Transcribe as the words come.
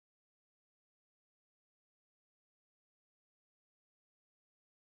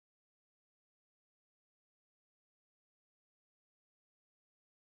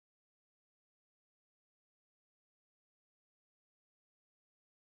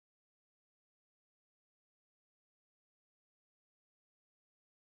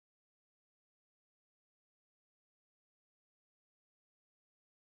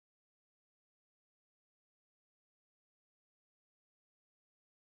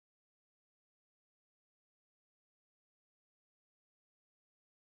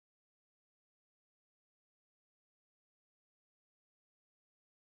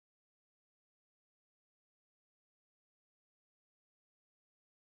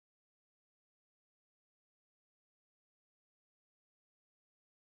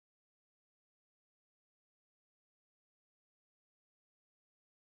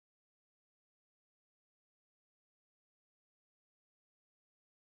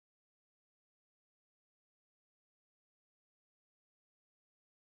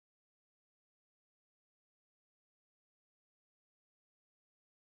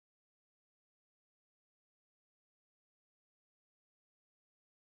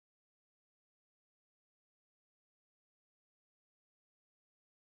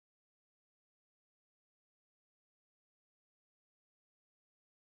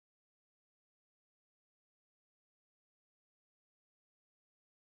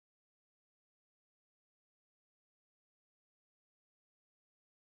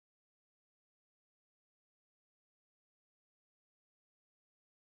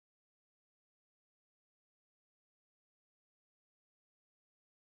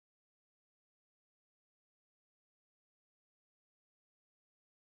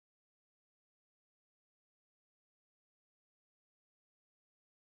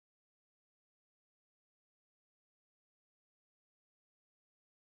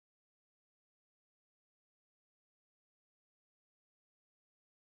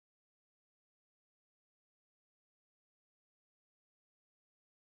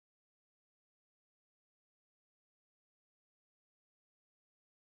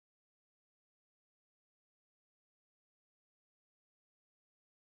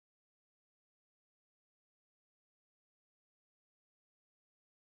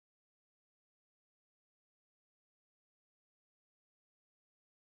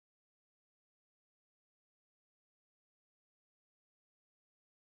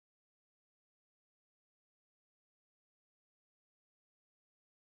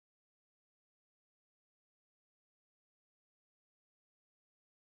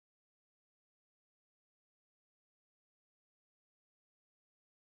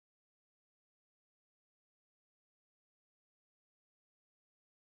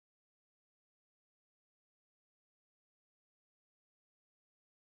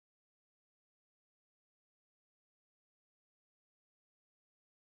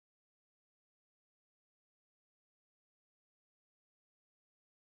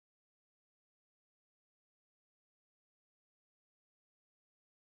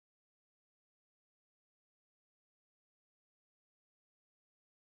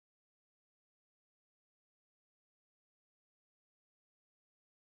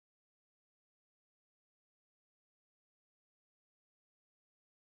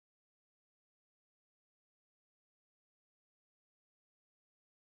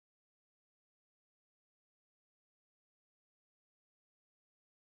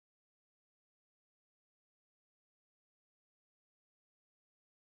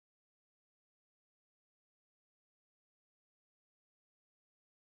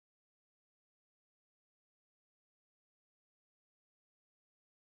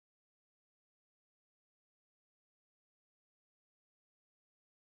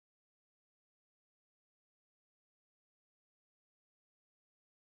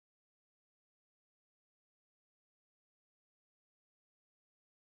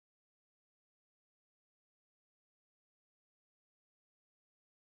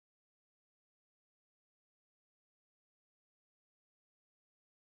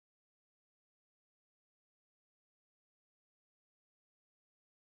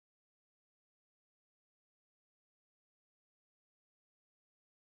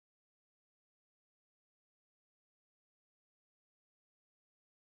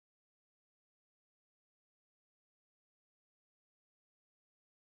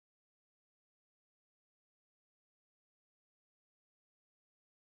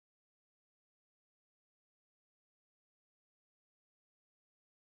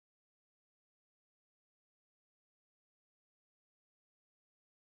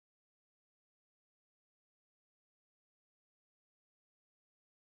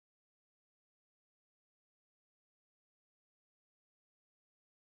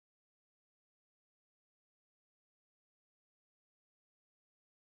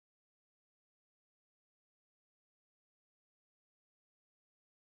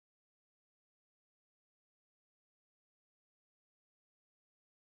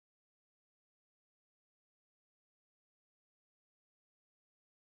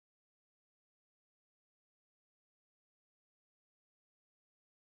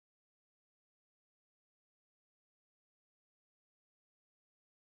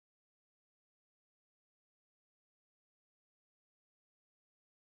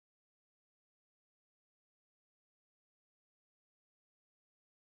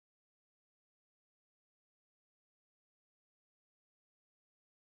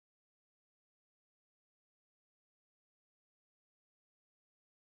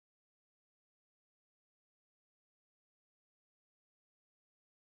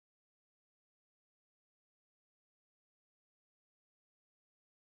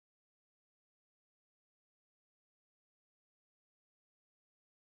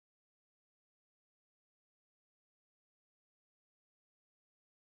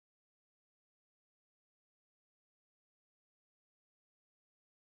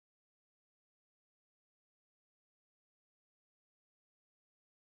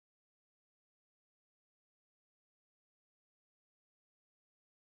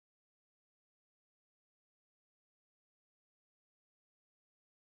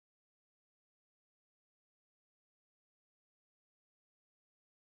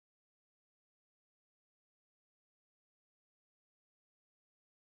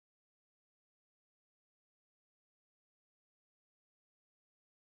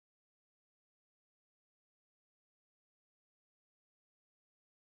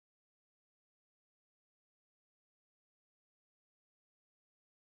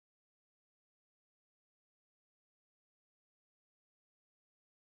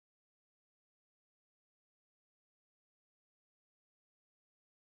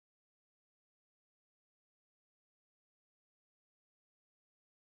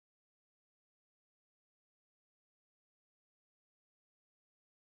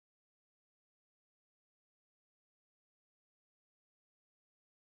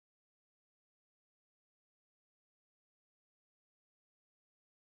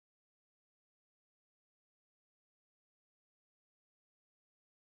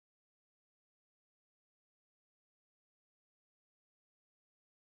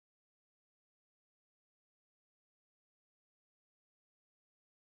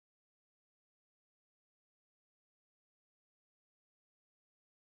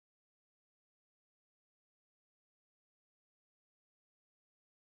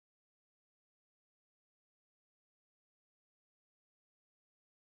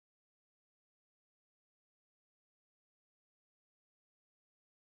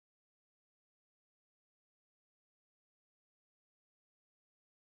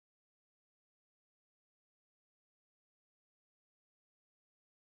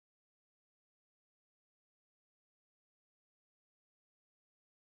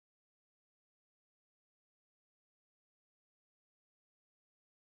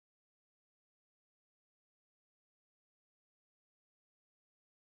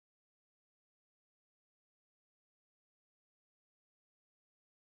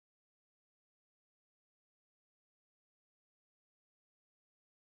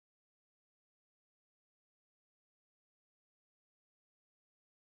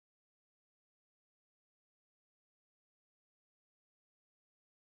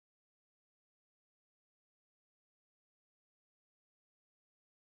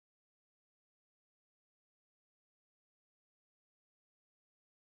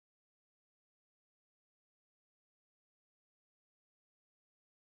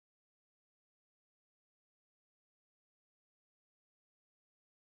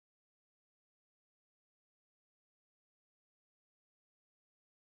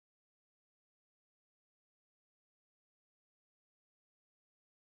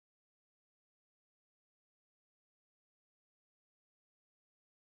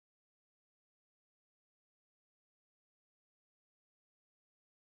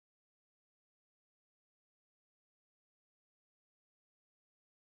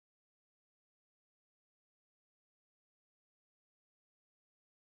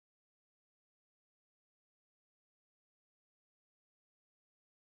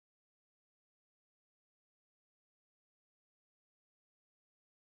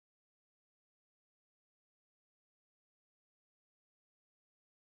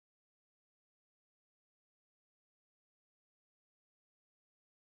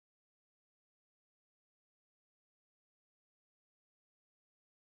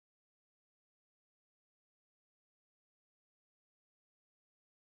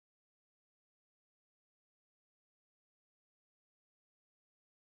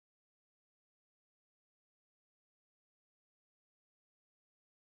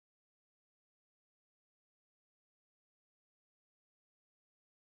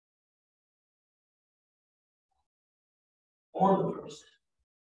on the person.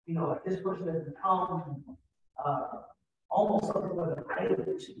 You know, like this person has become almost something like an idol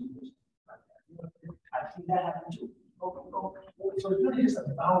to you. I've seen that happen too. So it's really just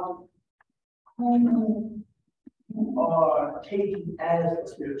about who you are taking as a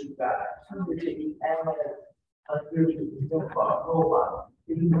spiritual guide, who you're taking as a spiritual role model.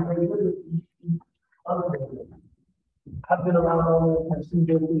 If you are really other than this. I've been around all the time, seen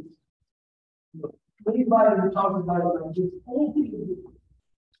their weeks. Anybody who talks about it like this, only people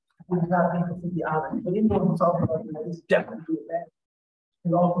is not being completely honest. But anyone who talks about it, it's definitely doing that.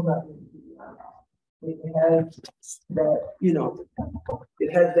 It's also not being completely honest. It has that, you know,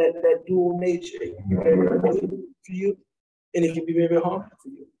 it has that dual nature. It can be very good for you, and it can be very, very harmful for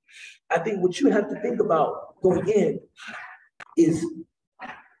you. I think what you have to think about going in is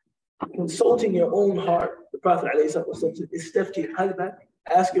consulting your own heart. The Prophet is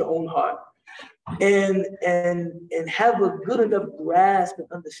ask your own heart, and have a good enough grasp and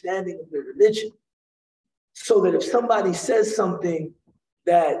understanding of your religion, so that if somebody says something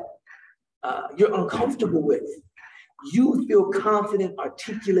that you're uncomfortable with, you feel confident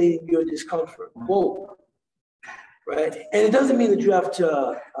articulating your discomfort. Whoa, right? And it doesn't mean that you have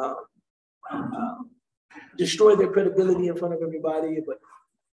to destroy their credibility in front of everybody, but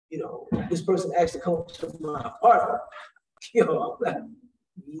you know, this person asked to come to my apartment. You know,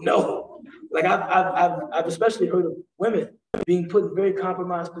 no. Like I've especially heard of women being put in very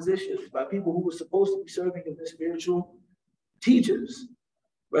compromised positions by people who were supposed to be serving as their spiritual teachers.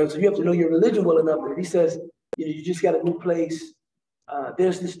 Right, so you have to know your religion well enough that if he says, you know, you just got a new place.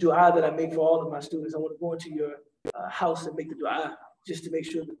 There's this dua that I make for all of my students. I want to go into your house and make the dua just to make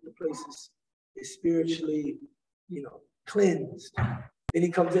sure that the place is spiritually, you know, cleansed. Then he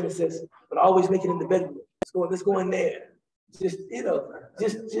comes in and says, but I always make it in the bedroom. Let's go in there. Just, you know,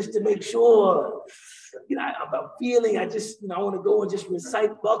 just to make sure, you know, I'm feeling, I just, you know, I want to go and just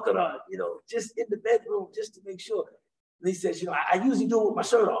recite Baqarah, you know, just in the bedroom, just to make sure. And he says, you know, I usually do it with my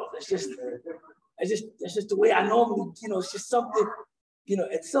shirt off. That's just the way I normally, you know, it's just something, you know,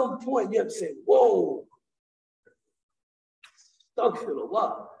 at some point you have to say, whoa,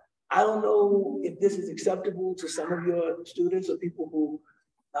 astaghfirullah. I don't know if this is acceptable to some of your students or people who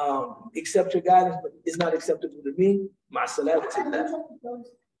accept your guidance, but it's not acceptable to me. My salam to that.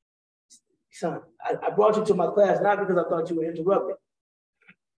 Son, I brought you to my class not because I thought you were interrupted,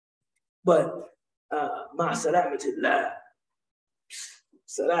 but ma salamatillah.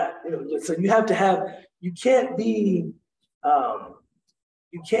 Salat, you know, so you have to have, you can't be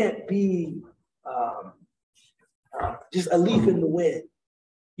just a leaf in the wind.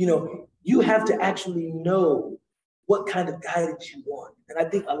 You know, you have to actually know what kind of guidance you want. And I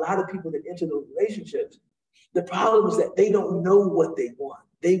think a lot of people that enter those relationships, the problem is that they don't know what they want.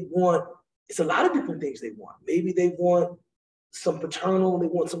 They want, it's a lot of different things they want. Maybe they want some paternal, they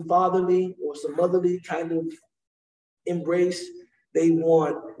want some fatherly or some motherly kind of embrace. They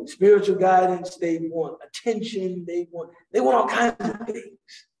want spiritual guidance. They want attention. They want all kinds of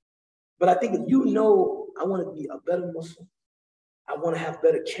things. But I think if you know, I want to be a better Muslim. I want to have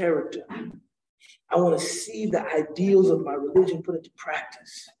better character. I want to see the ideals of my religion put into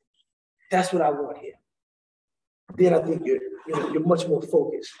practice. That's what I want here. Then I think you're much more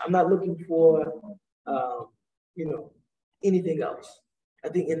focused. I'm not looking for anything else. I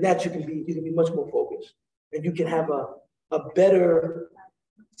think in that you can be much more focused, and you can have a better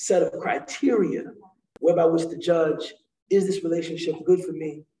set of criteria whereby which to judge, is this relationship good for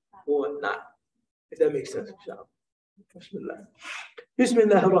me or not? If that makes sense, inshallah. Bismillah.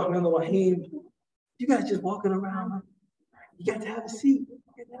 Bismillah ar-Rahman ar-Rahim. You guys just walking around. You got to have a seat. You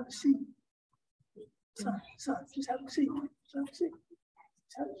got to have a seat. Son, just have a seat. Just have a seat.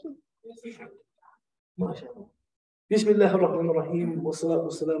 Just have a seat. MashaAllah. Bismillah ar-Rahman ar-Rahim. Wa salatu wa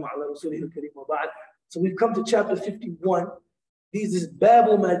salam ala rasulih al-kareem wa ba'd. So we've come to chapter 51. This is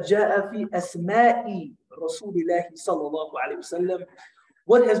Babu ma ja'a fi asma'i Rasulillahi sallallahu alayhi wa sallam.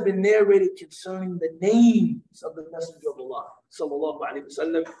 What has been narrated concerning the names of the Messenger of Allah sallallahu alayhi wa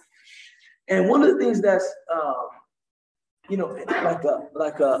sallam. And one of the things that's,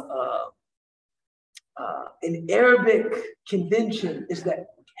 an Arabic convention is that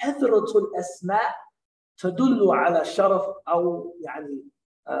kathratul asma' tadullu ala sharaf aw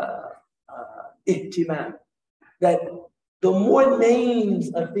ihtimam. That the more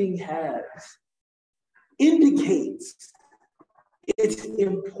names a thing has indicates its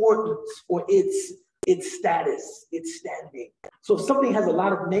importance or its status, its standing. So if something has a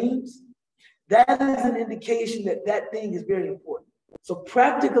lot of names, that is an indication that that thing is very important. So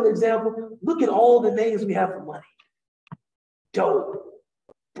practical example, look at all the names we have for money. Dough,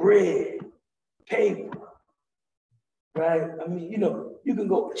 bread, paper, right? I mean, you know, you can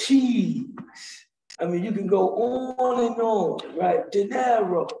go cheese. I mean, you can go on and on, right?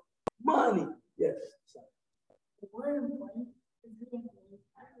 Dinero, money, yes.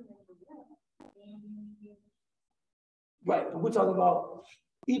 Right, but we're talking about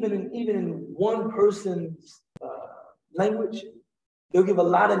even in one person's language, they'll give a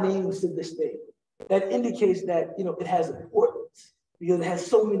lot of names to this thing. That indicates that, you know, it has importance because it has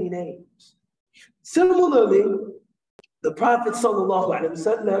so many names. Similarly, the Prophet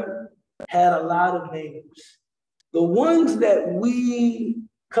ﷺ had a lot of names. The ones that we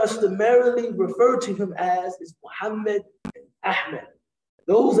customarily refer to him as is Muhammad and Ahmed.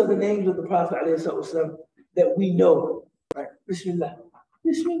 Those are the names of the Prophet ﷺ that we know. Right? Bismillah.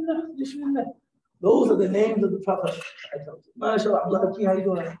 Bismillah. Bismillah. Those are the names of the Prophet. MashaAllah, how you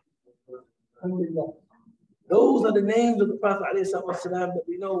doing? Alhamdulillah. Those are the names of the Prophet ﷺ that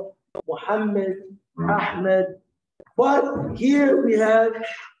we know. Muhammad, Ahmed. But here we have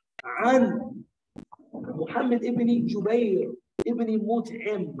An Muhammad ibn Jubayr ibn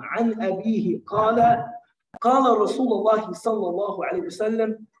Mut'im عن أبيه قال رسول الله صلى الله عليه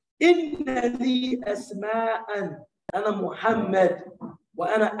وسلم إن لي أسماء أنا محمد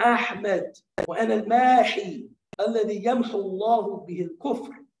وأنا أحمد وأنا الماحي الذي يمحو الله به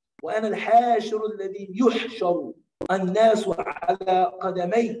الكفر وأنا الحاشر الذي يحشر الناس على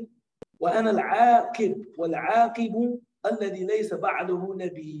قدميه وأنا العاقب والعاقب الذي ليس بعده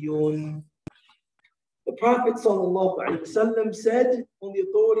نبي. The Prophet ﷺ said, on the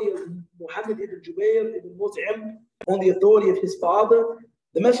authority of Muhammad ibn Jubayr ibn Mut'im, on the authority of his father,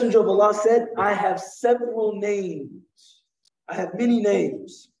 the Messenger of Allah said, I have several names. I have many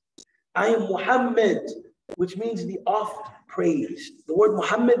names. I am Muhammad, which means the oft praised. The word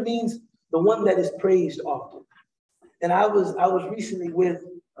Muhammad means the one that is praised often. And I was recently with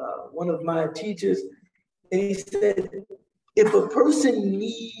one of my teachers, and he said, if a person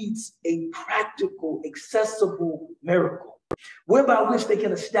needs a practical, accessible miracle, whereby which they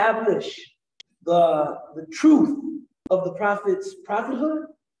can establish the truth of the Prophet's prophethood,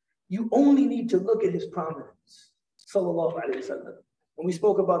 you only need to look at his prominence. Sallallahu Alaihi Wasallam. And we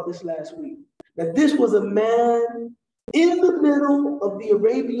spoke about this last week, that this was a man in the middle of the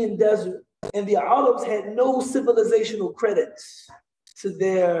Arabian desert, and the Arabs had no civilizational credits to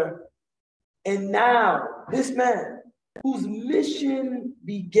their, and now this man, whose mission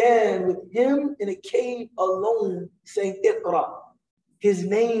began with him in a cave alone saying Iqra. His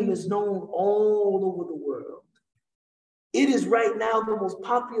name is known all over the world. It is right now the most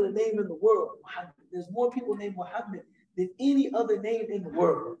popular name in the world, Muhammad. There's more people named Muhammad than any other name in the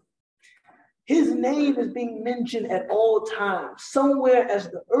world. His name is being mentioned at all times. Somewhere as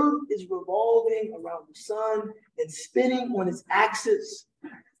the earth is revolving around the sun and spinning on its axis,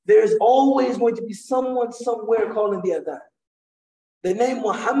 there's always going to be someone somewhere calling the adhan. The name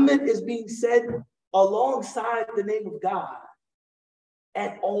Muhammad is being said alongside the name of God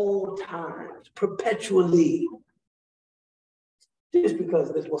at all times, perpetually. Just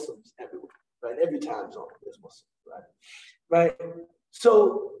because there's Muslims everywhere, right? Every time zone there's Muslims, right? Right?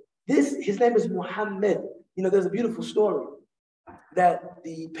 So his name is Muhammad. You know, there's a beautiful story that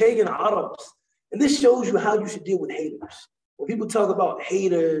the pagan Arabs, and this shows you how you should deal with haters. When people talk about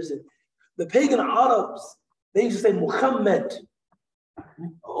haters, and the pagan Arabs, they used to say Muhammad.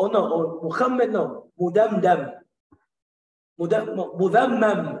 Oh no, Muhammad, no, Mudamdam.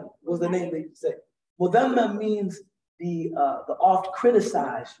 Mudammam was the name they used to say. Mudammam means the oft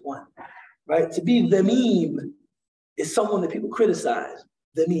criticized one, right? To be the meme is someone that people criticize,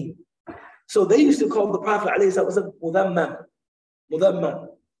 the meme. So they used to call the Prophet Mudammam.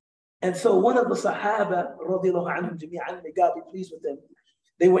 And so one of the Sahaba, radiallahu anhum jami'an, may God be pleased with them,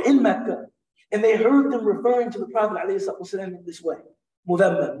 they were in Mecca, and they heard them referring to the Prophet ﷺ in this way,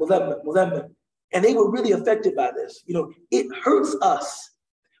 Mudhammam, Mudhammam, Mudhammam. And they were really affected by this. You know, it hurts us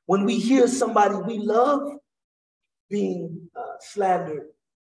when we hear somebody we love being slandered,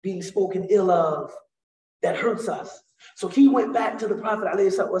 being spoken ill of. That hurts us. So he went back to the Prophet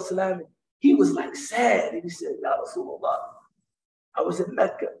ﷺ, and he was like sad, and he said, Ya Rasulullah, I was in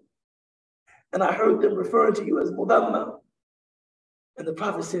Mecca, and I heard them referring to you as Mudhammam. And the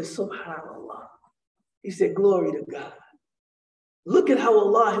Prophet says, Subhanallah. He said, glory to God. Look at how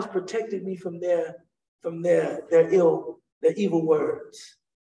Allah has protected me from their evil words.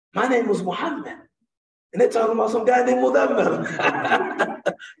 My name was Muhammad. And they're talking about some guy named Mudhammam.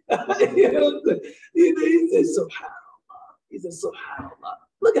 He said, Subhanallah. He said, Subhanallah.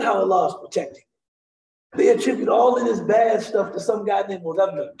 Look at how Allah is protecting. They attribute all of this bad stuff to some guy named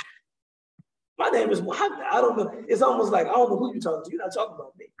Mudhammam. My name is Muhammad. I don't know. It's almost like, I don't know who you're talking to. You're not talking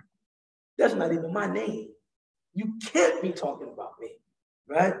about me. That's not even my name. You can't be talking about me,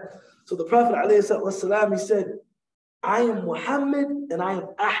 right? So the Prophet ﷺ, he said, I am Muhammad and I am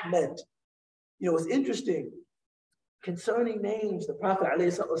Ahmed. You know, it's interesting concerning names, the Prophet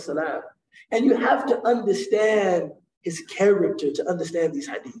ﷺ, and you have to understand his character to understand these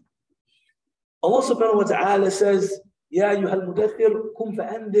hadith. Allah subhanahu wa ta'ala says, Ya ayyuhal mudaththir kum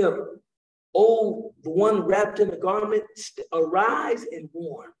fa'andir. Oh, the one wrapped in a garment, arise and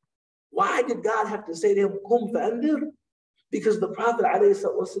warn. Why did God have to say to him, kum fa'andir? Because the Prophet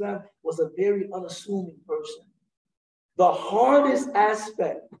ﷺ was a very unassuming person. The hardest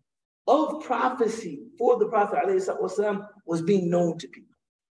aspect of prophecy for the Prophet ﷺ was being known to people,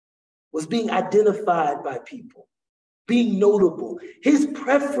 was being identified by people, being notable. His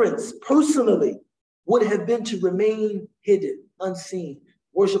preference personally would have been to remain hidden, unseen,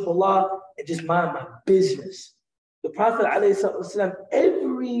 worship Allah, and just mind my business. The Prophet ﷺ,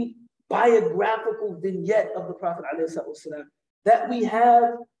 every biographical vignette of the Prophet ﷺ that we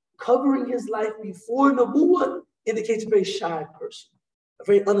have covering his life before Nubuwwah indicates a very shy person, a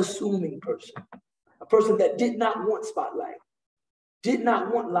very unassuming person, a person that did not want spotlight, did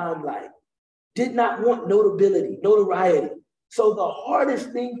not want limelight, did not want notoriety. So the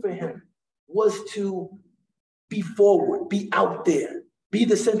hardest thing for him was to be forward, be out there, be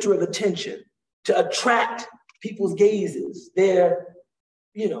the center of attention, to attract people's gazes, their,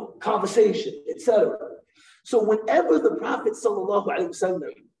 conversation, etc. So whenever the Prophet ﷺ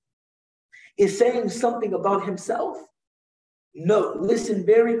is saying something about himself, no, listen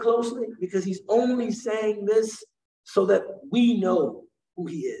very closely, because he's only saying this so that we know who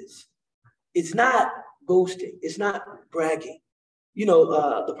he is. It's not boasting. It's not bragging.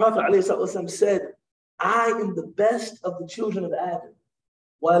 The Prophet ﷺ said, I am the best of the children of Adam.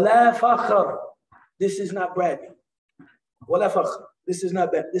 Wala fakhr. This is not bragging. Wala fakhr. This is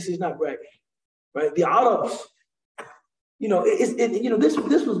not bragging. Right? The Arabs,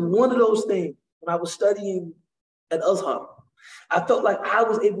 this was one of those things when I was studying at Azhar. I felt like I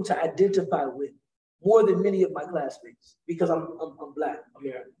was able to identify with more than many of my classmates because I'm Black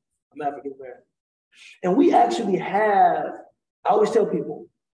American. I'm African American. And we actually have, I always tell people,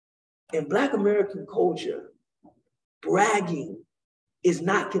 in Black American culture, bragging is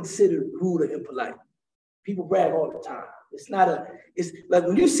not considered rude or impolite. People brag all the time. It's like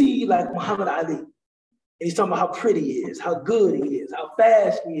when you see like Muhammad Ali, and he's talking about how pretty he is, how good he is, how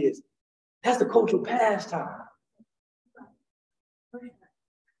fast he is. That's the cultural pastime. I don't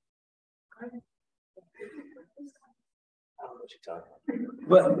know what you're talking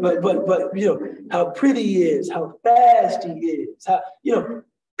about. But how pretty he is, how fast he is, how,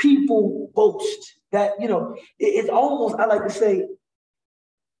 people boast that, it's almost, I like to say,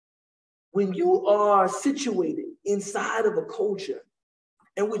 when you are situated inside of a culture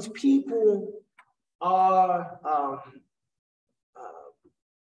in which people are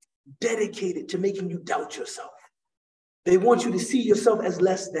dedicated to making you doubt yourself. They want you to see yourself as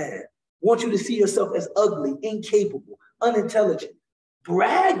less than, want you to see yourself as ugly, incapable, unintelligent.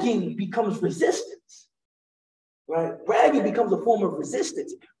 Bragging becomes resistance, right? Bragging becomes a form of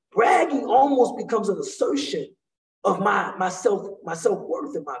resistance. Bragging almost becomes an assertion of my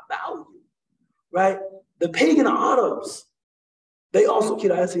self-worth and my value, right? The pagan Arabs, they also,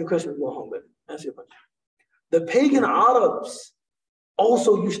 kid, I answer your question, go home, but answer your question. The pagan Arabs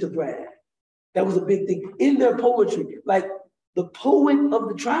also used to brag. That was a big thing in their poetry. Like the poet of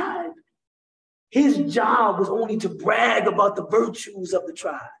the tribe, his job was only to brag about the virtues of the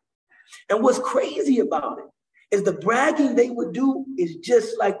tribe. And what's crazy about it is the bragging they would do is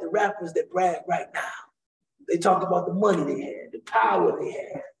just like the rappers that brag right now. They talked about the money they had, the power they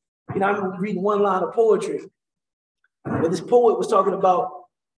had. I remember reading one line of poetry where this poet was talking about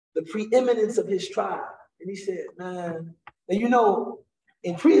the preeminence of his tribe. And he said, man, and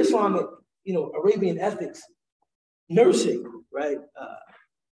in pre-Islamic, Arabian ethics, nursing, right,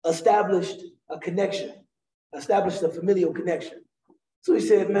 established a connection, established a familial connection. So he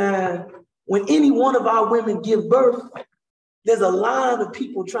said, man, when any one of our women give birth, there's a line of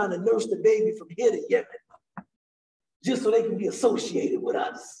people trying to nurse the baby from here to Yemen, just so they can be associated with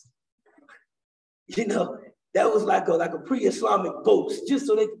us. That was like a pre-Islamic boast, just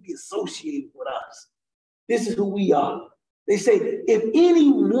so they could be associated with us. This is who we are. They say, if any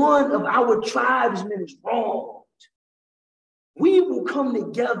one of our tribesmen is wronged, we will come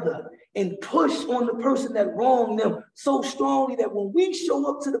together and push on the person that wronged them so strongly that when we show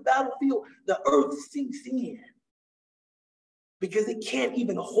up to the battlefield, the earth sinks in. Because it can't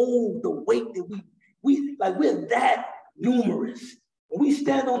even hold the weight that we're that numerous. When we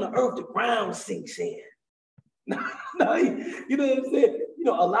stand on the earth, the ground sinks in. No, you know what I'm saying?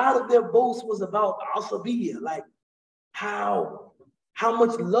 a lot of their boast was about Al-Shama'il, like how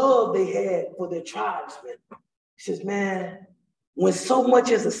much love they had for their tribesmen. He says, man, when so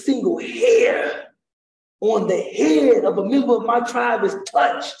much as a single hair on the head of a member of my tribe is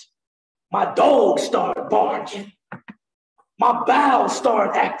touched, my dogs start barking. My bowels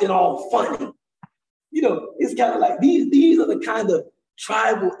start acting all funny. It's kind of like these are the kind of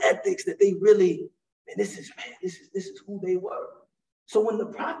tribal ethics that they really, and this is who they were. So when the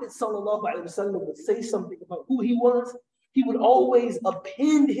Prophet sallallahu alaihi wasallam would say something about who he was, he would always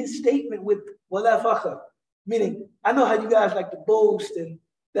append his statement with wala fakhr, meaning, I know how you guys like to boast and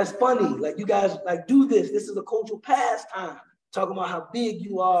that's funny. Like you guys like do this. This is a cultural pastime. Talking about how big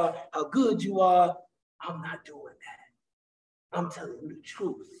you are, how good you are. I'm not doing that. I'm telling you the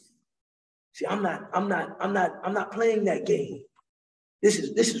truth. See, I'm not playing that game. This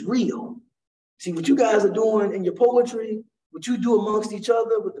is real. See, what you guys are doing in your poetry, what you do amongst each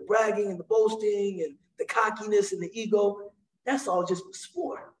other with the bragging and the boasting and the cockiness and the ego, that's all just for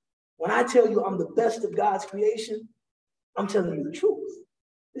sport. When I tell you I'm the best of God's creation, I'm telling you the truth.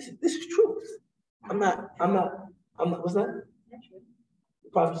 This is truth. I'm not, what's that? The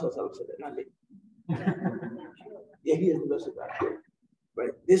Prophet said that, not me. Yeah, he is the best of God.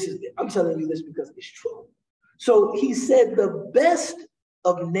 Right? I'm telling you this because it's true. So he said the best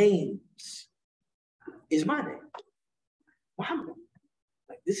of names is my name, Muhammad.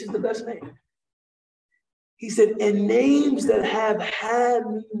 Like this is the best name. He said, and names that have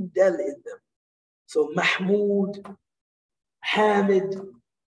Hamid in them. So Mahmoud, Hamid,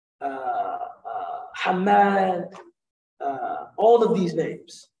 Hamad, all of these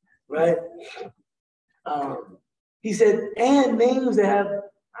names, right? He said, and names that have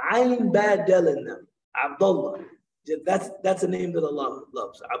Ayn Badel in them, Abdullah. That's a name that Allah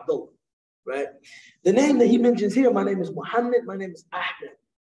loves, Abdullah, right? The name that he mentions here, my name is Muhammad, my name is Ahmed.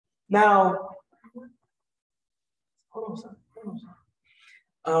 Now, hold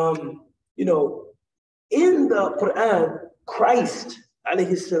on. In the Quran, Christ,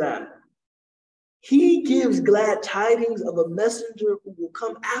 alayhi salam, he gives glad tidings of a messenger who will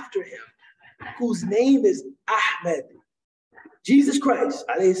come after him, whose name is Ahmed. Jesus Christ,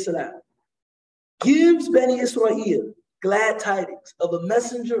 alayhi salam, gives Bani Israel glad tidings of a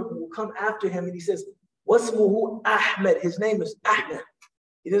messenger who will come after him. And he says, Wasmuhu Ahmed. His name is Ahmed.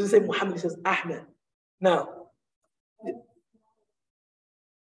 He doesn't say Muhammad, he says Ahmed. Now,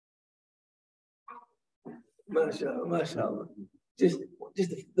 mashallah, mashallah. Just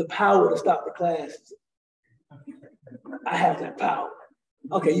the power to stop the class. I have that power.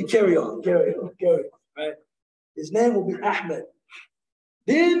 Okay, you carry on, right? His name will be Ahmed.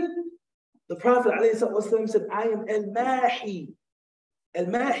 Then the Prophet ﷺ said, I am Al-Mahi.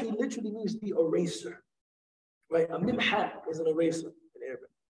 Al-Mahi literally means the eraser, right? A mimha is an eraser in Arabic.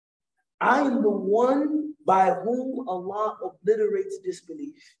 I am the one by whom Allah obliterates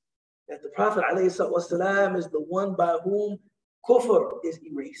disbelief. That the Prophet ﷺ is the one by whom kufr is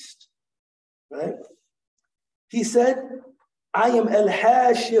erased, right? He said, I am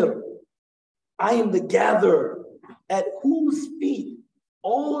Al-Hashir. I am the gatherer at whose feet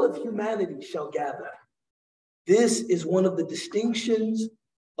all of humanity shall gather. This is one of the distinctions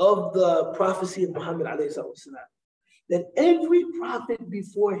of the prophecy of Muhammad ﷺ, that every prophet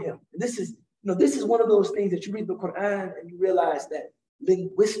before him, and this is one of those things that you read the Quran and you realize that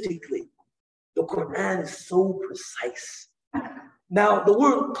linguistically, the Quran is so precise. Now, the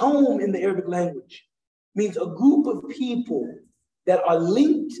word qawm in the Arabic language means a group of people that are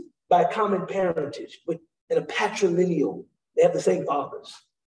linked by common parentage, but in a patrilineal. They have the same fathers.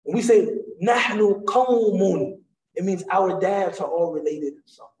 When we say nahnu qawmun, it means our dads are all related in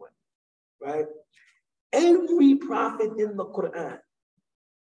some way, right? Every prophet in the Quran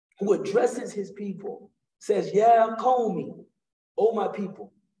who addresses his people says, Ya qawmi, oh my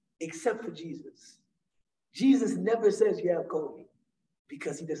people, except for Jesus. Jesus never says, Ya qawmi,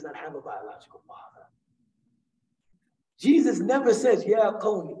 because he does not have a biological father. Jesus never says, Ya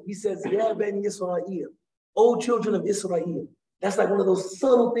qawmi. He says, Ya Bani Israel, O children of Israel. That's like one of those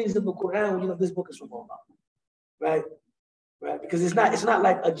subtle things in the Quran, this book is from Allah, right? Right? Because it's not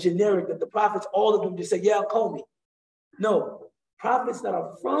like a generic that the prophets, all of them just say, Ya qawmi. No, prophets that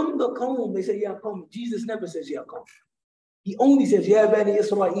are from the qawm, they say, Ya qawmi. Jesus never says, Ya qawmi. He only says, Ya Bani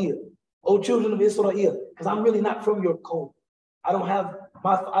Israel, O children of Israel, because I'm really not from your qawm. I don't have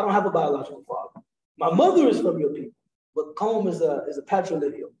a biological father. My mother is from your people, but qawm is a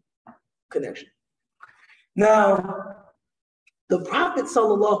patrilineal connection. Now, the Prophet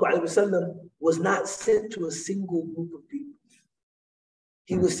ﷺ was not sent to a single group of people.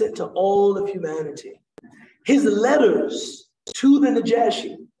 He was sent to all of humanity. His letters to the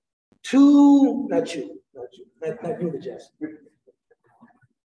Najashi, to, not you, Najashi.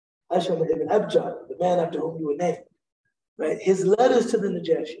 Al-Shama'il al-Muhammadiyya, the man after whom you were named, right? His letters to the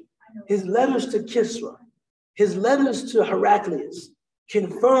Najashi, his letters to Kisra, his letters to Heraclius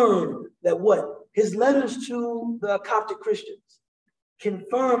confirm that what? His letters to the Coptic Christians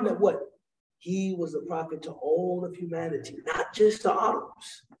confirm that what? He was a prophet to all of humanity, not just the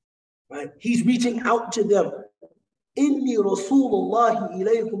Arabs, right? He's reaching out to them. Inni Rasulullahi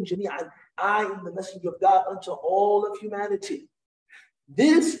ilaykum jami'an. I am the messenger of God unto all of humanity.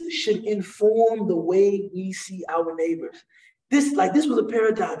 This should inform the way we see our neighbors. This was a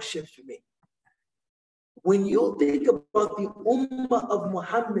paradigm shift for me. When you think about the Ummah of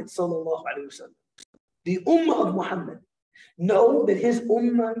Muhammad sallallahu alaihi wasallam, the Ummah of Muhammad, know that his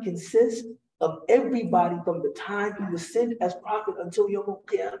Ummah consists of everybody from the time he was sent as prophet until Yawm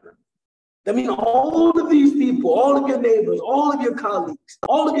al-Qiyamah. That means all of these people, all of your neighbors, all of your colleagues,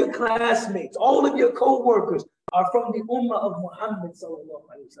 all of your classmates, all of your co-workers are from the Ummah of Muhammad sallallahu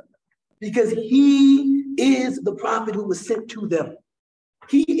alaihi wasallam, because he is the prophet who was sent to them.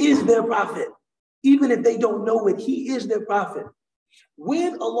 He is their prophet. Even if they don't know it, he is their prophet.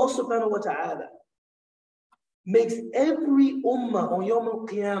 When Allah subhanahu wa ta'ala makes every ummah on Yawm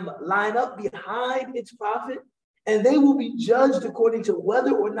al-Qiyamah line up behind its prophet, and they will be judged according to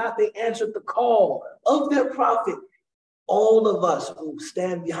whether or not they answered the call of their prophet, all of us will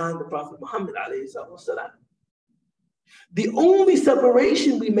stand behind the Prophet Muhammad alayhi salam. The only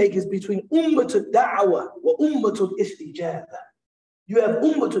separation we make is between ummatul da'wah wa ummatul istijaba. You have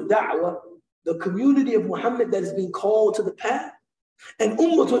ummatul da'wah, the community of Muhammad that is being called to the path, and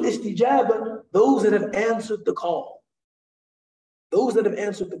ummatul istijaba, those that have answered the call. Those that have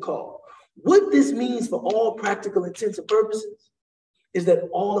answered the call. What this means for all practical intents and purposes is that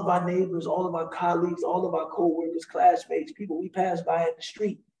all of our neighbors, all of our colleagues, all of our co-workers, classmates, people we pass by in the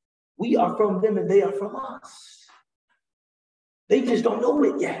street, we are from them and they are from us. They just don't know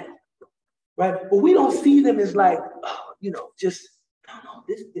it yet, right? But we don't see them as like, oh, this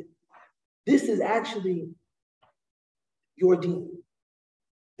is actually your deen.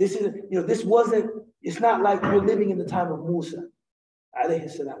 This is, it's not like you're living in the time of Musa, alayhi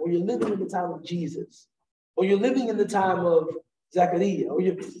salam, or you're living in the time of Jesus, or you're living in the time of Zachariah, or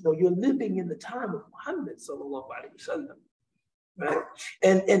you're living in the time of Muhammad sallallahu alaihi wasallam, right?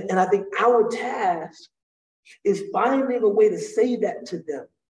 And I think our task is finding a way to say that to them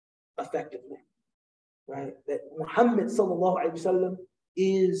effectively, right? That Muhammad sallallahu alaihi wasallam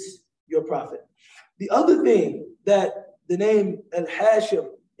is your prophet. The other thing that the name Al-Hashim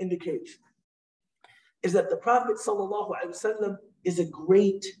indicates is that the Prophet sallallahu alaihi wasallam is a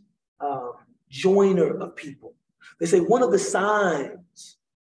great joiner of people. They say one of the signs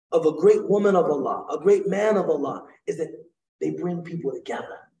of a great woman of Allah, a great man of Allah, is that they bring people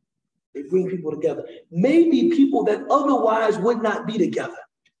together. They bring people together. Maybe people that otherwise would not be together.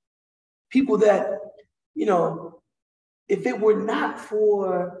 People that, if it were not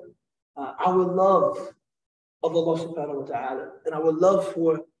for our love of Allah subhanahu wa ta'ala and our love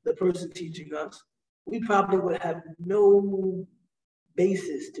for the person teaching us, we probably would have no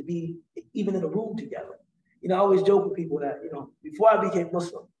basis to be even in a room together. I always joke with people that, before I became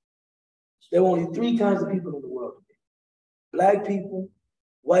Muslim, there were only 3 kinds of people in the world: Black people,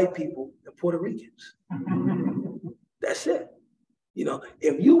 white people, and Puerto Ricans. That's it.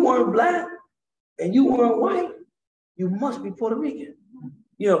 If you weren't Black and you weren't white, you must be Puerto Rican.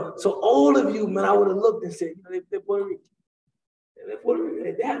 So all of you, man, I would have looked and said, they're Puerto Rican. They're Puerto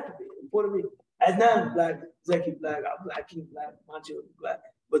Rican. They have to be Puerto Rican. As now I'm Black, Zeki Black, I'm Black, King Black, Mancho Black,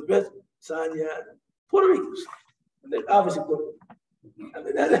 but the rest, Sanya, Puerto Ricans. And they're obviously Puerto Rican. I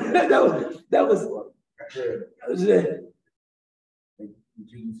mean, that was it.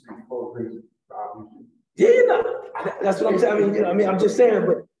 Yeah, that's what I'm saying. I mean, I'm just saying,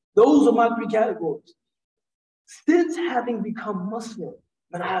 but those are my 3 categories. Since having become Muslim,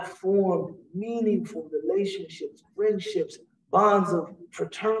 and I have formed meaningful relationships, friendships, bonds of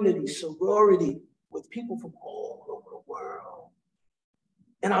fraternity, sorority with people from all over the world.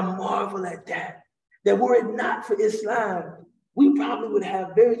 And I marvel at that were it not for Islam, we probably would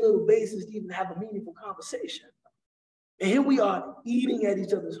have very little basis to even have a meaningful conversation. And here we are eating at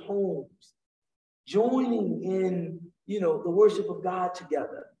each other's homes, joining in, the worship of God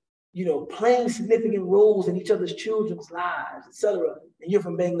together, playing significant roles in each other's children's lives, etc. And you're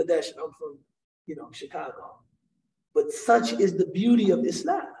from Bangladesh, and I'm from, Chicago. But such is the beauty of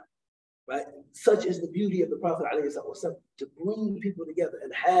Islam, right? Such is the beauty of the Prophet ﷺ, to bring people together.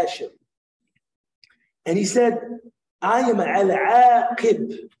 And Hashim. And he said, I am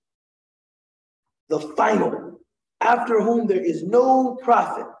al-aqib, the final. after whom there is no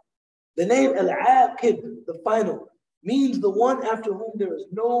prophet. The name Al-Aqib, the final, means the one after whom there is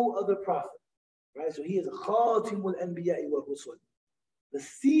no other prophet. Right? So he is Khatimul Anbiya'i wa Rusul, the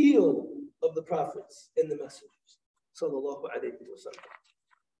seal of the prophets and the messengers. Sallallahu alayhi wa sallam.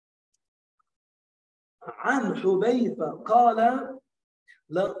 عن حذيفة قال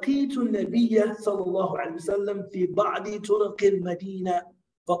لقيت النبي صلى الله عليه وسلم في بعض طرق المدينة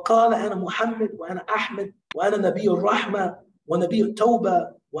فقال أنا محمد وأنا أحمد وأنا نبي الرحمة ونبي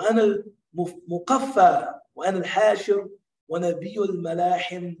التوبة وأنا المقفى وأنا الحاشر ونبي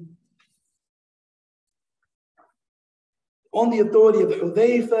الملاحم. On the authority of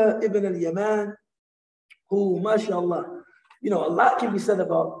Hudhayfa ibn al-Yaman, who, mashallah, you know, a lot can be said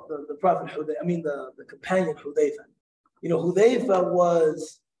about the Prophet Hudayfa, the companion Hudayfa. You know, Hudayfa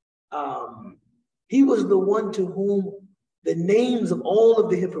was, he was the one to whom the names of all of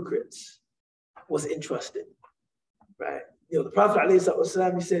the hypocrites was entrusted, right? You know, the Prophet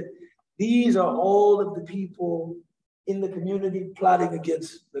ﷺ, he said, these are all of the people in the community plotting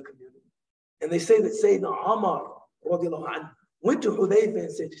against the community. And they say that Sayyidina Umar went to Hudayfa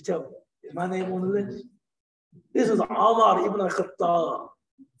and said, just tell me, is my name on the list? This is Umar ibn al-Khattab,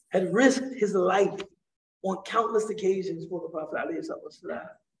 had risked his life on countless occasions for the Prophet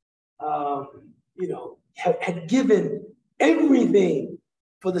ﷺ. You know, had given everything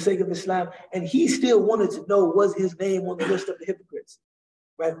for the sake of Islam, and he still wanted to know, was his name on the list of the hypocrites?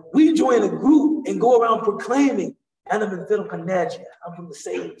 Right? We join a group and go around proclaiming, I'm from the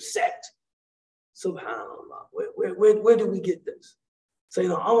same sect. Subhanallah. Where do we get this? So, you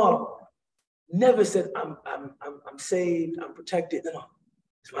know, Umar never said, I'm saved, I'm protected. No,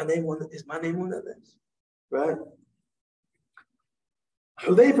 is my name on that list? Right?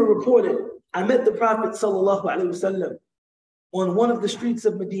 Hudayfa reported, I met the Prophet sallallahu alaihi wasallam on one of the streets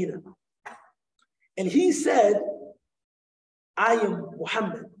of Medina. And he said, I am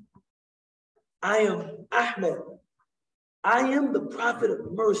Muhammad. I am Ahmed. I am the Prophet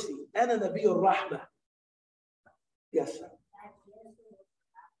of mercy. Ana Nabi al-Rahmah. Yes, sir.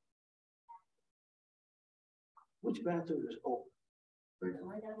 Which bathroom is open?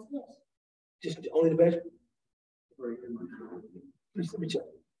 Just only the bathroom? Please let me check.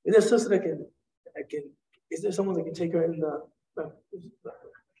 Is there a sister that can, is there someone that can take her in the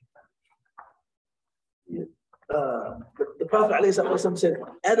the Prophet ﷺ said,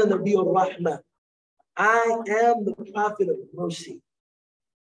 Ana Nabi al-Rahmah. I am the Prophet of mercy.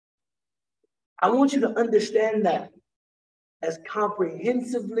 I want you to understand that as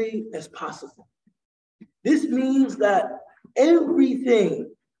comprehensively as possible. This means that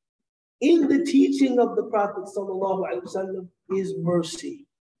everything in the teaching of the Prophet ﷺ is mercy.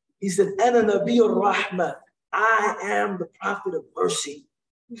 He said, Ana Nabi al-Rahmah. I am the Prophet of mercy.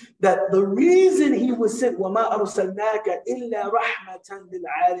 That the reason he was sent, وَمَا أَرْسَلْنَاكَ إِلَّا رَحْمَةً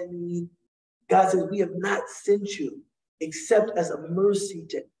لِلْعَالَمِينَ. God says, we have not sent you except as a mercy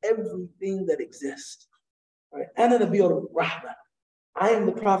to everything that exists. Right? Ana Nabi al-Rahmah. I am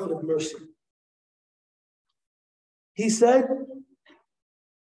the Prophet of mercy. He said,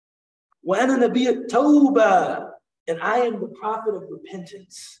 وَأَنَا نَبِيَّ التَّوْبَةِ. And I am the Prophet of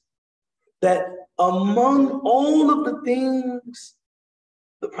repentance. That among all of the things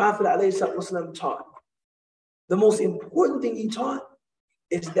the Prophet ﷺ taught, the most important thing he taught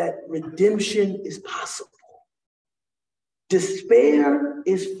is that redemption is possible. Despair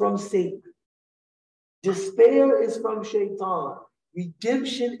is from Satan. Despair is from Shaitan.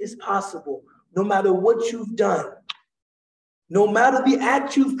 Redemption is possible no matter what you've done, no matter the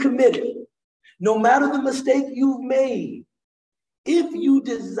act you've committed, no matter the mistake you've made. If you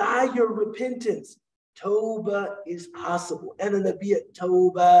desire repentance, Tawbah is possible. And the Nabi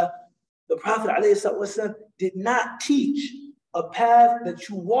Tawbah, the Prophet ﷺ did not teach a path that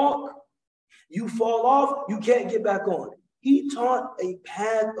you walk, you fall off, you can't get back on. He taught a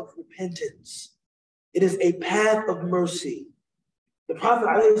path of repentance. It is a path of mercy. The Prophet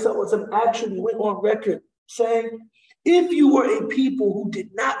ﷺ actually went on record saying, if you were a people who did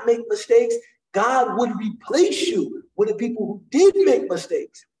not make mistakes, God would replace you with the people who did make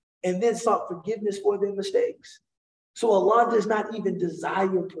mistakes and then sought forgiveness for their mistakes. So Allah does not even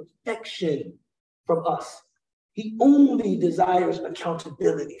desire perfection from us. He only desires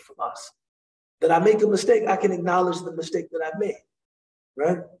accountability from us. That I make a mistake, I can acknowledge the mistake that I made,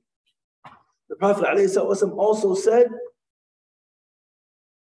 right? The Prophet ﷺ also said,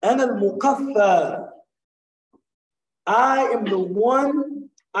 Ana al-Muqaffa. I am the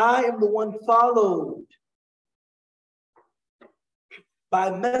one followed by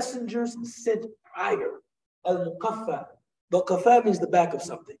messengers sent prior. Al-Muqaffa. The Muqaffa means the back of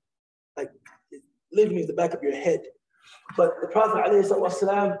something. Like literally means the back of your head. But the Prophet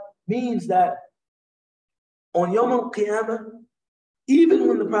ﷺ means that on Yawm al-Qiyamah, even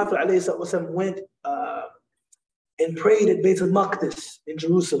when the Prophet ﷺ went and prayed at Bayt al-Maqdis in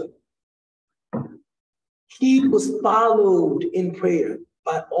Jerusalem, he was followed in prayer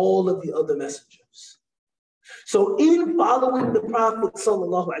by all of the other messengers. So in following the Prophet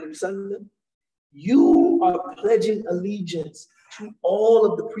ﷺ, you are pledging allegiance to all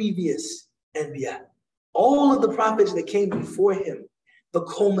of the previous Anbiya, all of the prophets that came before him. The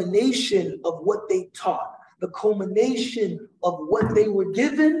culmination of what they taught, the culmination of what they were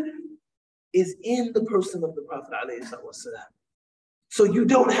given is in the person of the Prophet ﷺ. So you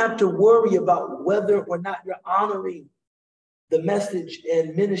don't have to worry about whether or not you're honoring the message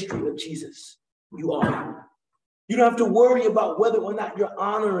and ministry of Jesus. You are. You don't have to worry about whether or not you're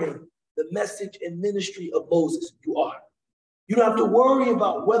honoring the message and ministry of Moses. You are. You don't have to worry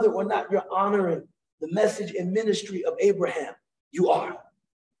about whether or not you're honoring the message and ministry of Abraham. You are.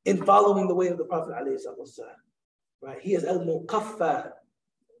 In following the way of the Prophet ﷺ. Right? He is Al-Muqaffa,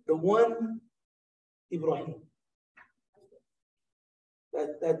 the one Ibrahim.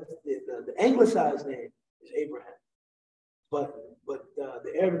 The anglicized name is Abraham, but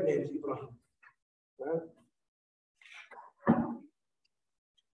the Arabic name is Ibrahim. Right?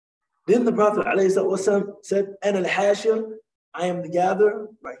 Then the Prophet ﷺ said, "Ana al-Hashir," I am the gatherer.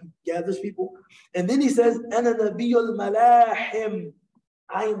 Right? He gathers people, and then he says, "Ana Nabiyyul Malahim,"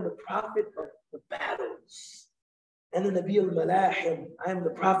 I am the prophet of the battles. "Ana Nabiyyul Malahim," I am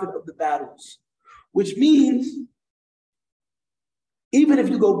the prophet of the battles, which means, even if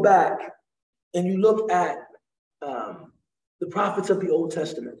you go back and you look at the prophets of the Old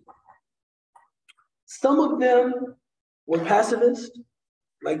Testament, some of them were pacifists,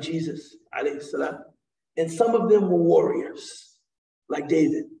 like Jesus, alayhi salam, and some of them were warriors, like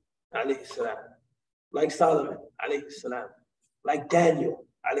David, alayhi salam, like Solomon, alayhi salam, like Daniel,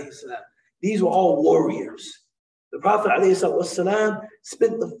 alayhi salam. These were all warriors. The Prophet alayhi salam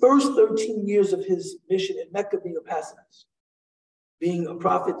spent the first 13 years of his mission in Mecca being a pacifist, being a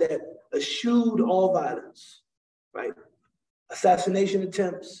prophet that eschewed all violence, right? Assassination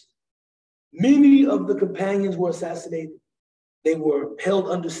attempts. Many of the companions were assassinated. They were held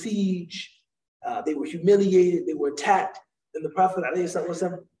under siege. They were humiliated. They were attacked. And the Prophet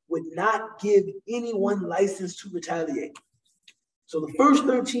ﷺ would not give anyone license to retaliate. So the first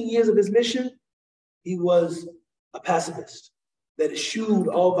 13 years of his mission, he was a pacifist that eschewed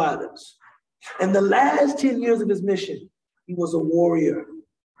all violence. And the last 10 years of his mission, he was a warrior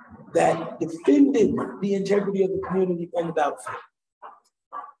that defended the integrity of the community on the battlefield.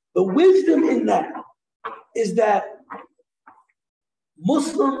 The wisdom in that is that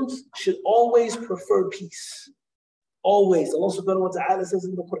Muslims should always prefer peace. Always. Allah subhanahu wa ta'ala says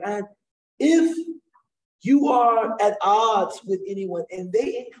in the Quran, if you are at odds with anyone and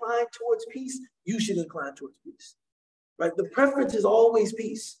they incline towards peace, you should incline towards peace. Right? The preference is always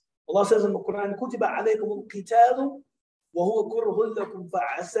peace. Allah says in the Quran, كُتِبَ عَلَيْكُمُ الْقِتَالُ وَهُوَ كُرْهٌ لَكُمْ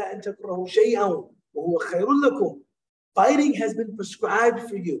فَعَسَىٰ أَن تَكْرَهُوا شَيْئًا وَهُوَ خَيْرٌ لَكُمْ. Fighting has been prescribed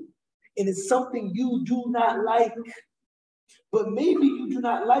for you, and it's something you do not like. But maybe you do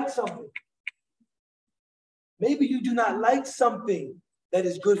not like something. Maybe you do not like something that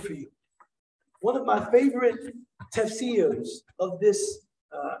is good for you. One of my favorite tafsirs of this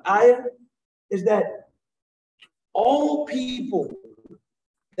ayah is that all people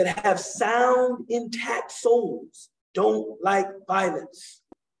that have sound, intact souls don't like violence.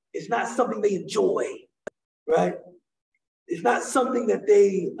 It's not something they enjoy, right? It's not something that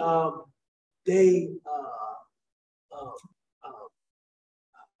they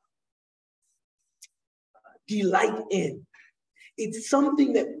delight in. It's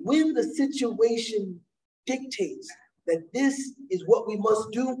something that when the situation dictates that this is what we must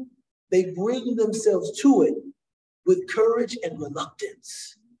do, they bring themselves to it with courage and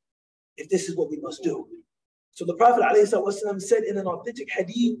reluctance, if this is what we must do. So the Prophet ﷺ said in an authentic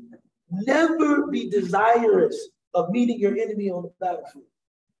hadith, never be desirous of meeting your enemy on the battlefield.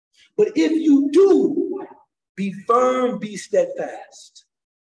 But if you do, be firm, be steadfast.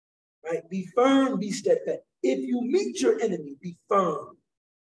 Right? Be firm, be steadfast. If you meet your enemy, be firm.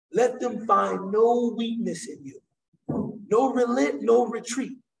 Let them find no weakness in you. No relent, no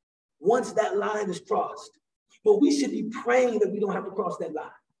retreat once that line is crossed. But we should be praying that we don't have to cross that line.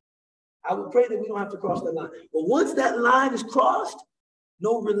 I would pray that we don't have to cross that line. But once that line is crossed,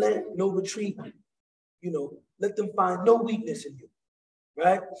 no relent, no retreat. Let them find no weakness in you.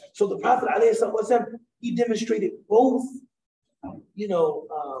 Right? So the Prophet ﷺ, he demonstrated both,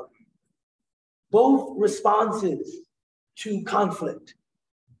 both responses to conflict.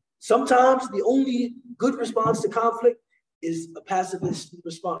 Sometimes the only good response to conflict is a pacifist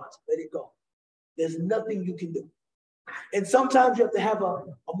response. Let it go. There's nothing you can do. And sometimes you have to have a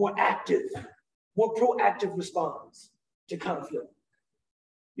more active, more proactive response to conflict.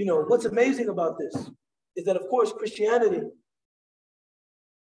 You know, what's amazing about this is that, of course, Christianity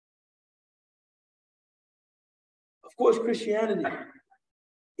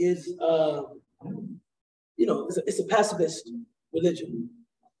is, you know, it's a pacifist religion.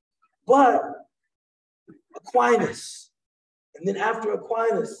 But Aquinas, and then after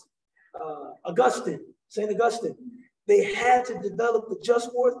Aquinas, St. Augustine, they had to develop the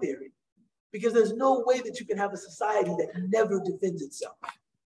just war theory, because there's no way that you can have a society that never defends itself.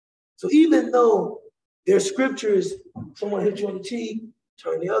 So even though there's scriptures, someone hit you on the cheek,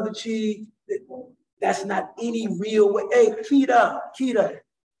 turn the other cheek, that's not any real way. Hey, Kita, you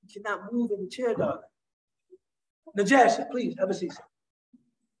cannot move in the chair, dog. Najashi, please, have a seat.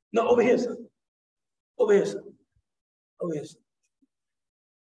 No, over here, sir. Over here, sir. Over here, sir.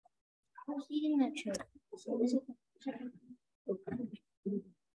 How's he in that chair?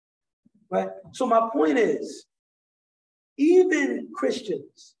 Right? So my point is, even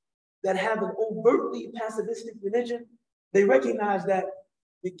Christians that have an overtly pacifistic religion, they recognize that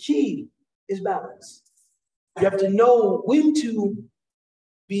the key is balance. You have to know when to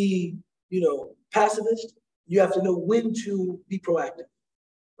be, you know, pacifist. You have to know when to be proactive,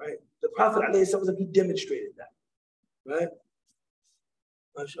 right? The Prophet ﷺ, he demonstrated that, right?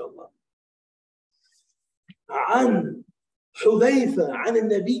 MashaAllah. عن حذيفة عن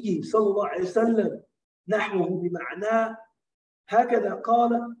النبي صلى الله عليه وسلم نحوه بمعناه هكذا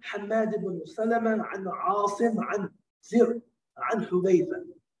قال حماد بن سلمة عن عاصم عن زر عن حذيفة.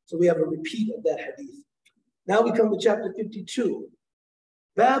 So we have a repeat of that hadith. Now we come to chapter 52.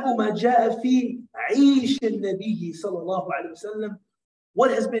 باب ما جاء في عيش النبي صلى الله عليه وسلم.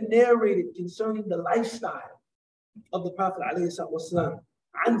 What has been narrated concerning the lifestyle of the Prophet عليه الصلاة والسلام.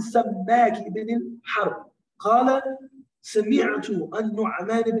 عن سماك بن الحرب قال سمعت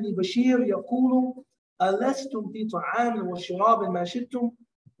النعمان بن بشير يقول ألستم في طعام وشراب ما شئتم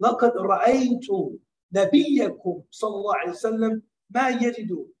لقد رأيت نبيكم صلى الله عليه وسلم ما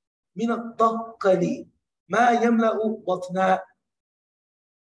يجد من الطقل ما يملأ بطنه.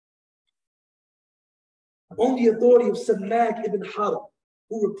 On the authority of Samak ibn Harb,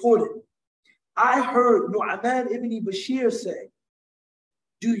 who reported, I heard Nu'aman ibn Bashir say,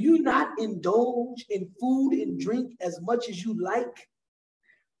 do you not indulge in food and drink as much as you like?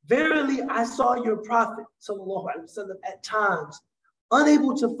 Verily, I saw your Prophet sallallahu alaihi wasallam at times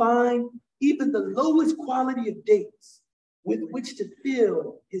unable to find even the lowest quality of dates with which to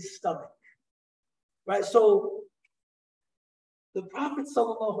fill his stomach. Right? So the Prophet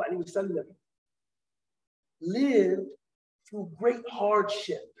sallallahu alaihi wasallam lived through great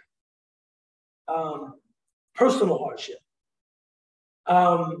hardship, personal hardship.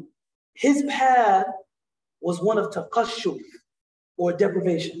 His path was one of taqashshuf, or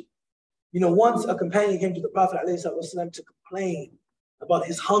deprivation. You know, once a companion came to the Prophet ﷺ to complain about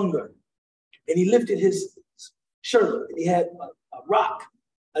his hunger, and he lifted his shirt, and he had a rock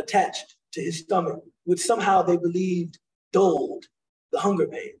attached to his stomach, which somehow they believed dulled the hunger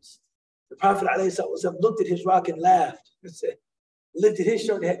pains. The Prophet ﷺ looked at his rock and laughed and said, lifted his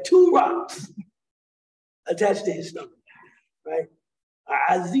shirt and had two rocks attached to his stomach, right?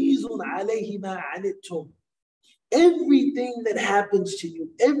 Azizun alayhi ma anittum. Everything that happens to you,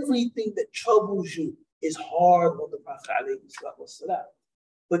 everything that troubles you is hard on the Prophet ﷺ.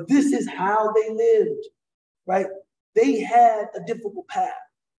 But this is how they lived, right? They had a difficult path.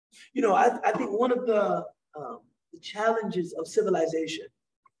 You know, I think one of the challenges of civilization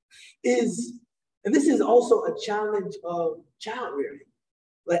is, and this is also a challenge of child rearing.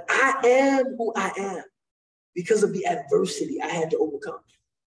 Like, I am who I am because of the adversity I had to overcome.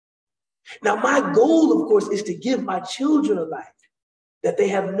 Now, my goal, of course, is to give my children a life that they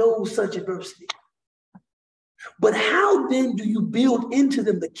have no such adversity. But how then do you build into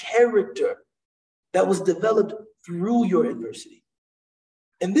them the character that was developed through your adversity?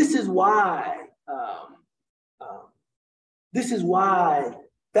 And this is why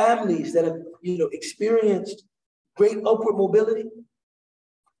families that have, you know, experienced great upward mobility,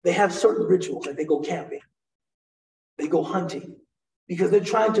 they have certain rituals. Like they go camping, they go hunting, because they're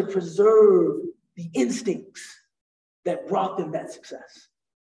trying to preserve the instincts that brought them that success.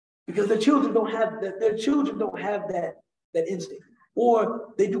 Because their children don't have that instinct.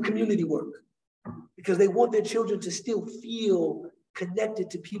 Or they do community work because they want their children to still feel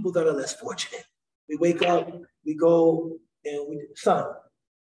connected to people that are less fortunate. We wake up, we go, and we, son,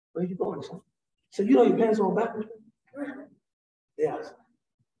 where are you going, son? So you know your pants are on backwards? Yeah.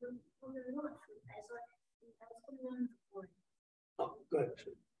 Oh, go ahead.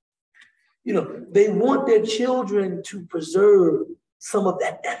 You know, they want their children to preserve some of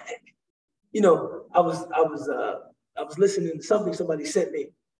that ethic. You know, I was listening to something somebody sent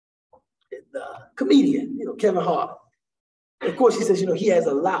me. The comedian, you know, Kevin Hart. Of course, he says, you know, he has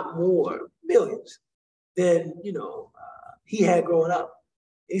a lot more millions than, you know, he had growing up.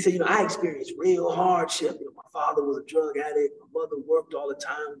 And he said, you know, I experienced real hardship. You know, my father was a drug addict. My mother worked all the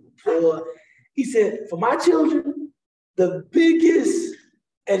time, poor. He said, for my children, the biggest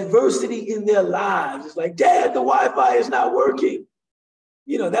adversity in their lives is like, Dad, the Wi-Fi is not working.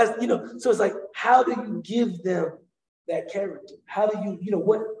 You know, that's, you know, so it's like, how do you give them that character? How do you, you know,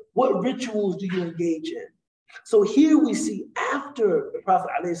 what rituals do you engage in? So here we see after the Prophet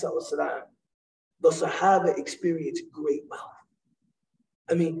ﷺ, the Sahaba experienced great wealth.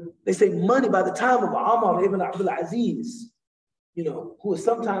 I mean, they say money by the time of Umar ibn Abdul Aziz, you know, who is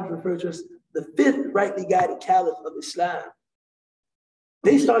sometimes referred to as the fifth rightly guided caliph of Islam.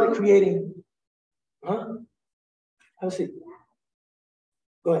 They started creating, Let's see.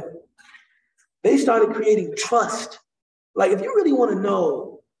 Go ahead. They started creating trust. Like, if you really want to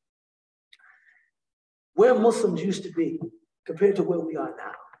know where Muslims used to be compared to where we are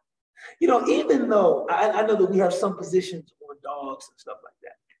now, you know, even though I know that we have some positions on dogs and stuff like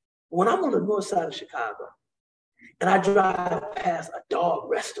that, but when I'm on the north side of Chicago and I drive past a dog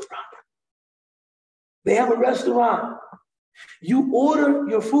restaurant, they have a restaurant. You order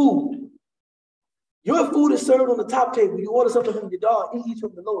your food. Your food is served on the top table. You order something from your dog, he eats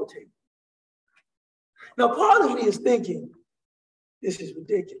from the lower table. Now, part of me is thinking, this is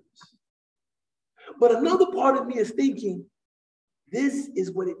ridiculous. But another part of me is thinking, this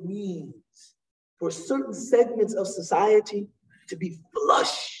is what it means for certain segments of society to be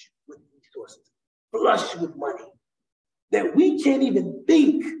flush with resources, flush with money, that we can't even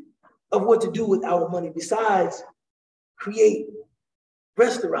think of what to do with our money besides create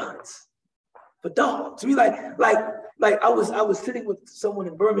restaurants for dogs. We like I was sitting with someone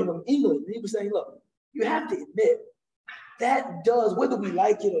in Birmingham, England, and he was saying, look, you have to admit that does, whether we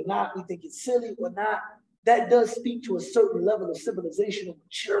like it or not, we think it's silly or not, that does speak to a certain level of civilizational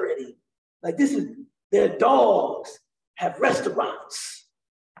maturity. Like, this is, their dogs have restaurants,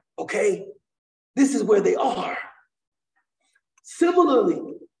 okay? This is where they are.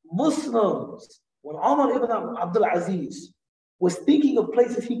 Similarly, Muslims, when Umar ibn Abdul Aziz was thinking of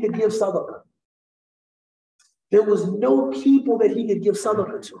places he could give sadaqah, there was no people that he could give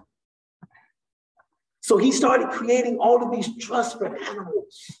sadaqah to. So he started creating all of these trusts for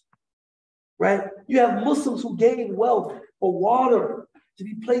animals, right? You have Muslims who gave wealth for water to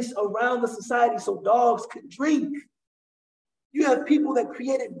be placed around the society so dogs could drink. You have people that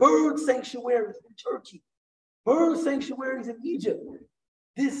created bird sanctuaries in Turkey, bird sanctuaries in Egypt.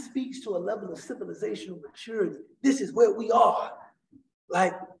 This speaks to a level of civilizational maturity. This is where we are.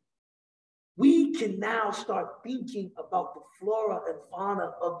 Like, we can now start thinking about the flora and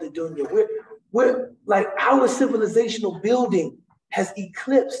fauna of the dunya. We're like, our civilizational building has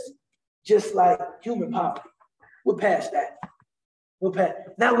eclipsed just like human poverty. We're past that.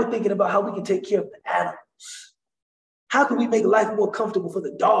 Now we're thinking about how we can take care of the animals. How can we make life more comfortable for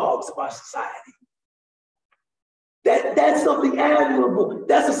the dogs of our society? That's something admirable.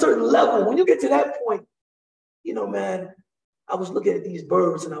 That's a certain level. When you get to that point, you know, man, I was looking at these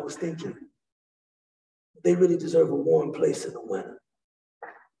birds and I was thinking, they really deserve a warm place in the winter.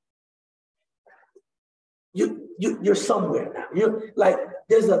 You're somewhere now. You're like,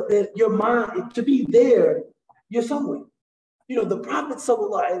 your mind, to be there, you're somewhere. You know, the Prophet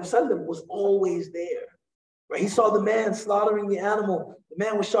ﷺ was always there. Right? He saw the man slaughtering the animal. The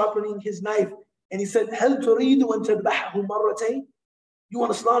man was sharpening his knife. And he said, "Hal turidu an tadbahu marratayn?" You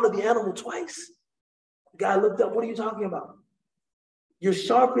want to slaughter the animal twice? The guy looked up, what are you talking about? You're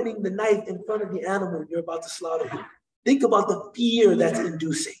sharpening the knife in front of the animal you're about to slaughter. Think about the fear that's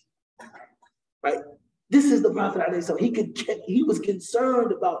inducing, right? This is the Prophet ﷺ. He was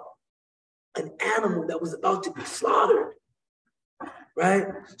concerned about an animal that was about to be slaughtered, right?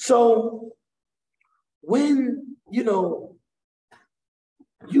 So when, you know,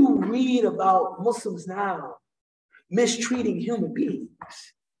 you read about Muslims now mistreating human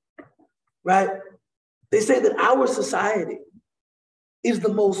beings, right? They say that our society is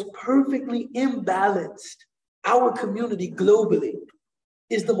the most perfectly imbalanced. Our community globally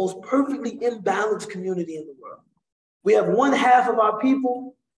is the most perfectly imbalanced community in the world. We have one half of our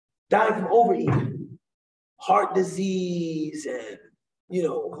people dying from overeating, heart disease, and, you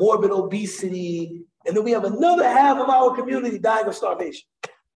know, morbid obesity. And then we have another half of our community dying of starvation.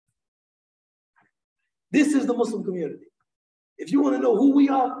 This is the Muslim community. If you want to know who we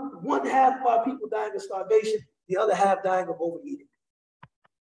are, one half of our people dying of starvation, the other half dying of overeating.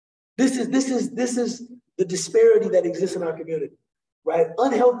 This is the disparity that exists in our community, right?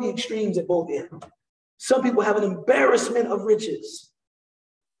 Unhealthy extremes at both ends. Some people have an embarrassment of riches,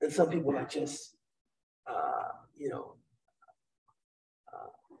 and some people are just,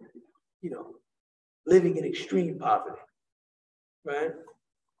 living in extreme poverty, right?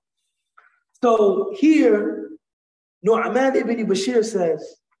 So here, Nu'man ibn Bashir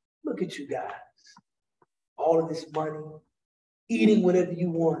says, look at you guys, all of this money, eating whatever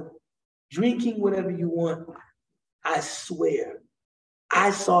you want, drinking whatever you want. I swear, I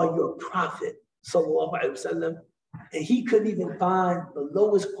saw your prophet, sallallahu alaihi wasallam, and he couldn't even find the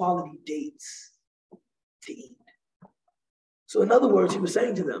lowest quality dates to eat. So in other words, he was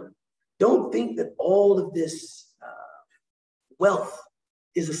saying to them, don't think that all of this wealth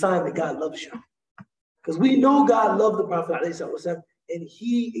is a sign that God loves you. Because we know God loved the Prophet ﷺ, and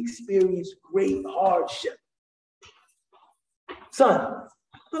he experienced great hardship. Son,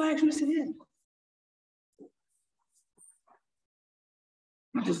 but I actually sit in.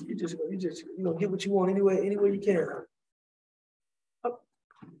 You just get what you want any way you can.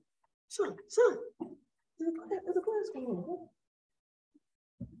 Son, there's a class going on.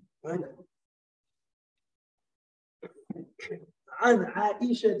 Right? عن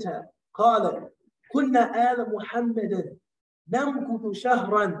عائشة قالت كنا آل محمد نمكث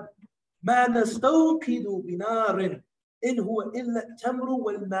شهرا ما نستوقد بنار إن هو إلا التمر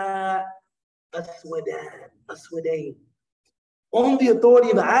والماء أسودين. On the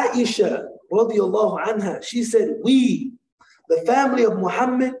authority of Aisha radiallahu anha, she said, we, the family of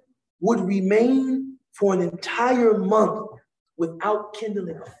Muhammad, would remain for an entire month without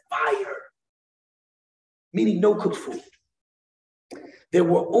kindling a fire, meaning no cooked food. There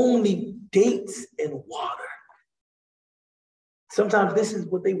were only dates and water. Sometimes this is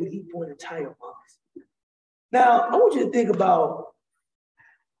what they would eat for an entire month. Now, I want you to think about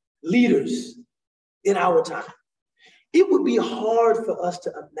leaders in our time. It would be hard for us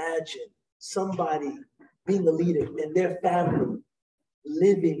to imagine somebody being a leader and their family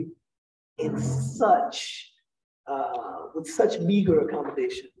living in with such meager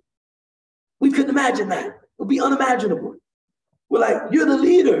accommodation. We couldn't imagine that. It would be unimaginable. We're like, you're the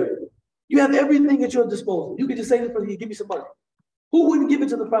leader. You have everything at your disposal. You could just say this person, give me some money. Who wouldn't give it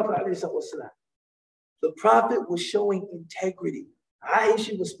to the Prophet? The Prophet was showing integrity.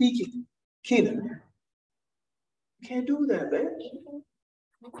 Aisha was speaking. Kina, you can't do that, man.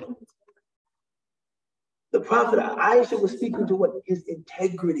 The Prophet Aisha was speaking to what? His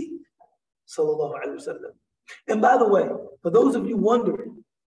integrity. Sallallahu Alaihi Wasallam. And by the way, for those of you wondering,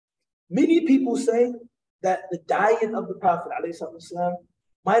 many people say that the diet of the Prophet ﷺ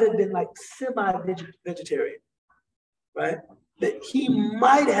might have been like semi-vegetarian, right? That he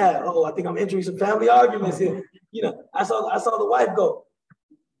might have, I think I'm entering some family arguments here. I saw the wife go,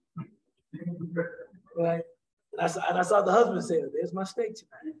 right? And I saw the husband say, there's my steak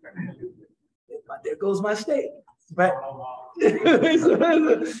tonight. There goes my steak, right?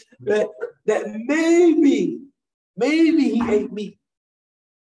 That maybe he ate meat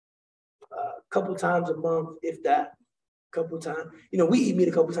a couple times a month, if that, couple times. We eat meat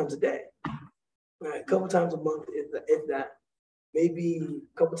a couple times a day, right? A couple times a month, if that, maybe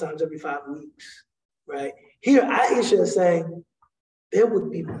a couple times every 5 weeks, right? Here, Aisha is saying there would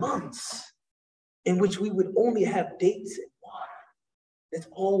be months in which we would only have dates and water. That's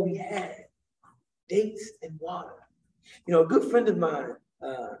all we had, dates and water. A good friend of mine,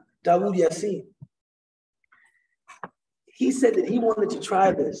 Dawood Yassin, he said that he wanted to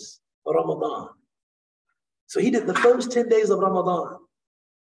try this for Ramadan. So he did the first 10 days of Ramadan.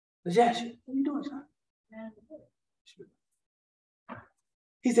 Najashi, what are you doing, son?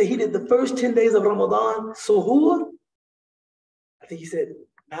 He said he did the first 10 days of Ramadan, suhoor. I think he said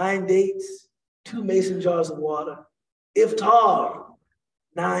 9 dates, 2 mason jars of water. Iftar,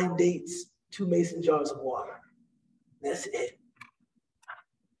 9 dates, 2 mason jars of water. That's it.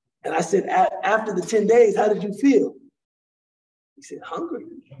 And I said, after the 10 days, how did you feel? He said, hungry.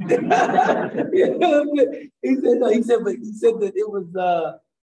 He said that it was the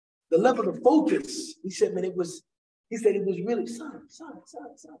level of focus. He said, man, it was really, son.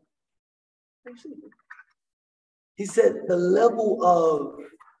 He said the level of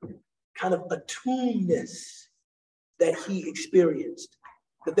kind of attuneness that he experienced,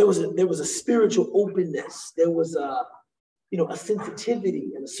 that there was a spiritual openness, there was a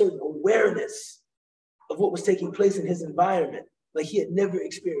sensitivity and a certain awareness of what was taking place in his environment like he had never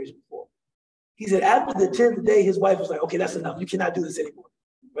experienced before. He said after the 10th day, his wife was like, okay, that's enough. You cannot do this anymore,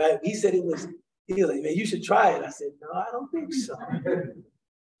 right? He said He was like, man, you should try it. I said, no, I don't think so.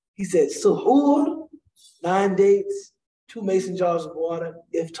 He said, suhoor, 9 dates, 2 mason jars of water.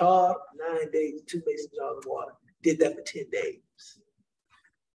 Iftar, 9 days, 2 mason jars of water. Did that for 10 days.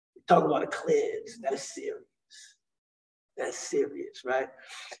 Talk about a cleanse. That's serious. That's serious, right?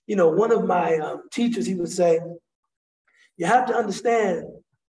 You know, one of my teachers, he would say, you have to understand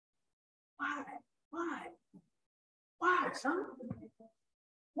why, son?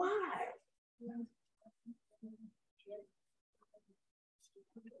 Why?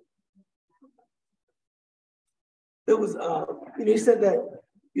 It was, he said that,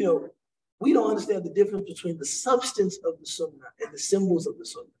 we don't understand the difference between the substance of the sunnah and the symbols of the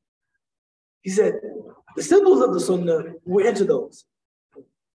sunnah. He said, the symbols of the sunnah, we're into those.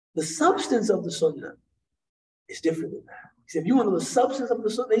 The substance of the sunnah is different than that. He said, if you want to know the substance of the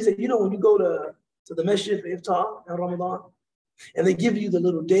sunnah, he said, when you go to the masjid for iftar in Ramadan, and they give you the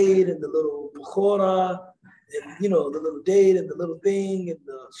little date and the little bukhora, and the little date and the little thing and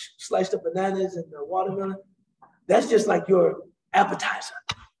the sliced up bananas and the watermelon, that's just like your appetizer.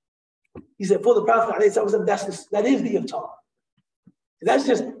 He said, for the Prophet, that is the iftar. And that's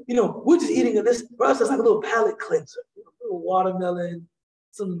just, we're just eating this. For us, it's like a little palate cleanser. A little watermelon,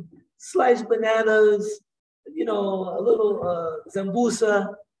 some sliced bananas, a little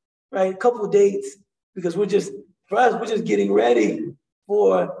zambusa, right? A couple of dates, because we're just getting ready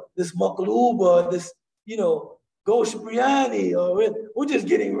for this maqluba, this, gosh biryani, or we're just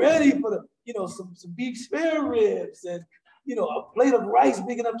getting ready for the, some beef spare ribs and, a plate of rice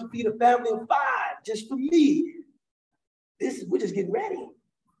big enough to feed a family of 5 just for me. We're just getting ready.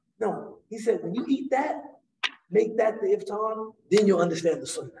 No, he said, when you eat that, make that the iftar, then you'll understand the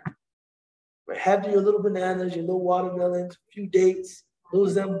sunnah. Right? Have your little bananas, your little watermelons, a few dates, a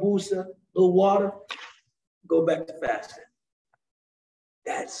little zambusa, a little water, go back to fasting.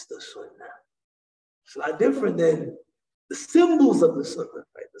 That's the sunnah. It's a lot different than the symbols of the sunnah,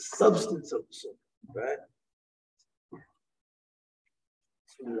 right? The substance of the sunnah, right?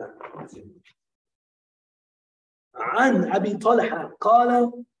 عن أبي طلحة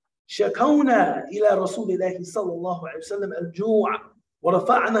قال شكونا إلى رسول الله صلى الله عليه وسلم الجوع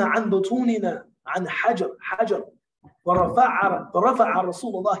ورفعنا عن بطوننا عن حجر فرفع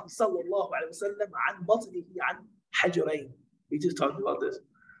رسول الله صلى الله عليه وسلم عن بطنه عن حجرين. We just talked about this.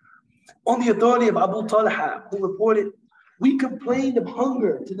 On the authority of Abu Talha, who reported, we complained of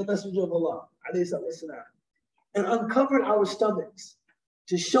hunger to the Messenger of Allah and uncovered our stomachs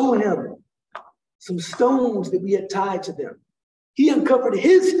to show him some stones that we had tied to them. He uncovered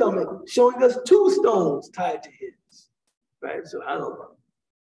his stomach, showing us 2 stones tied to his. Right? So I don't know.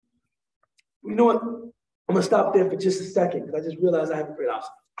 You know what? I'm going to stop there for just a second because I just realized I haven't prayed out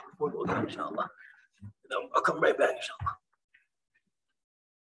before we go down, inshallah. I'll come right back, inshallah.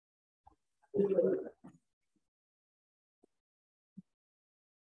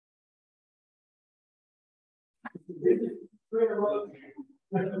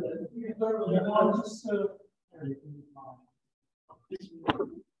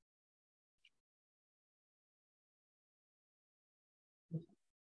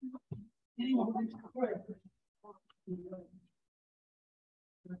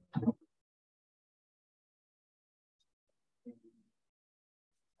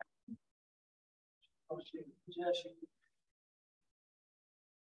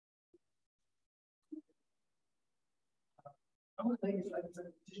 I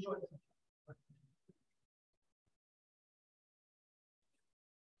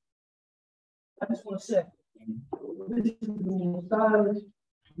just want to say, this is the silence,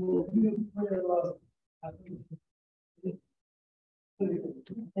 beautiful prayer love. And it's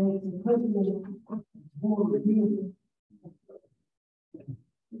a privilege for you.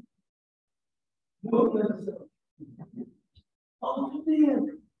 Oh, man.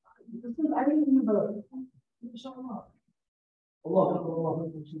 I didn't even know. Inshallah. Allah.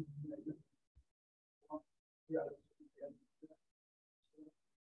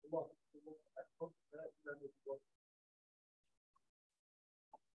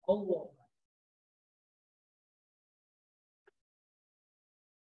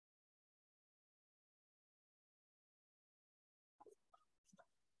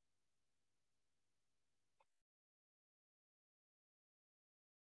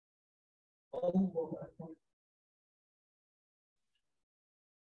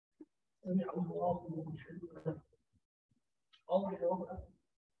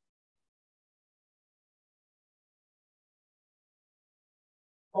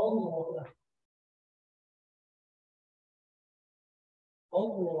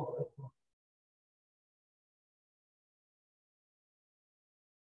 Allah.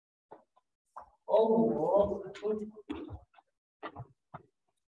 الله الله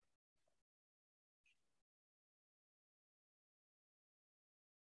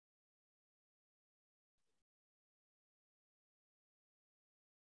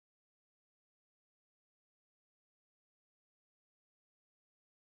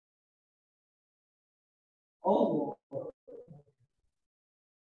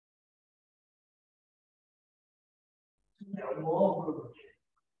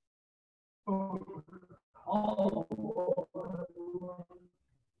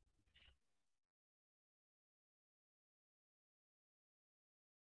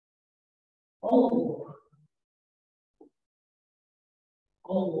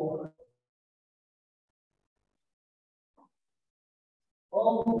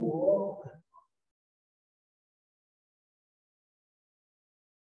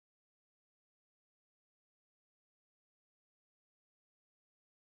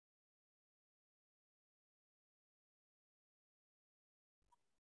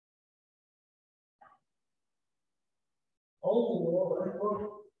الله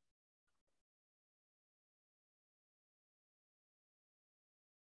أكبر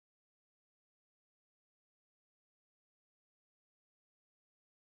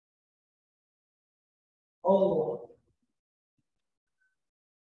الله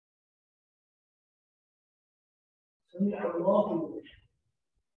سمع الله لمن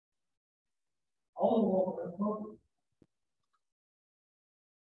الله أكبر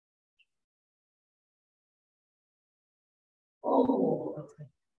الله أكبر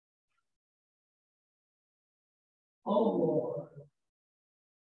الله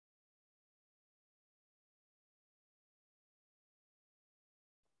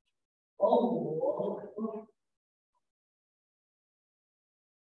الله أكبر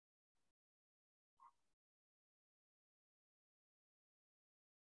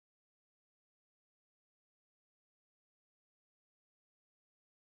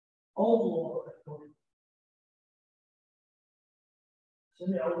الله أكبر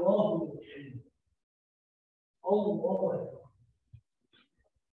سمع الله لمن حمده الله أكبر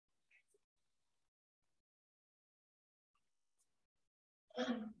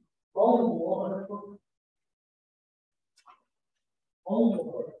الله أكبر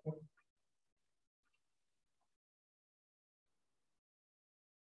الله أكبر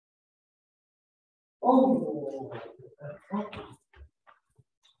الله أكبر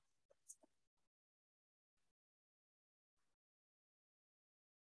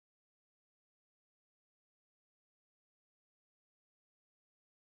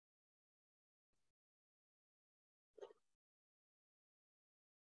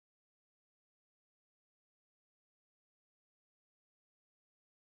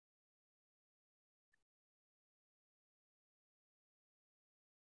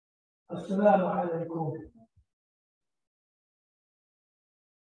السلام عليكم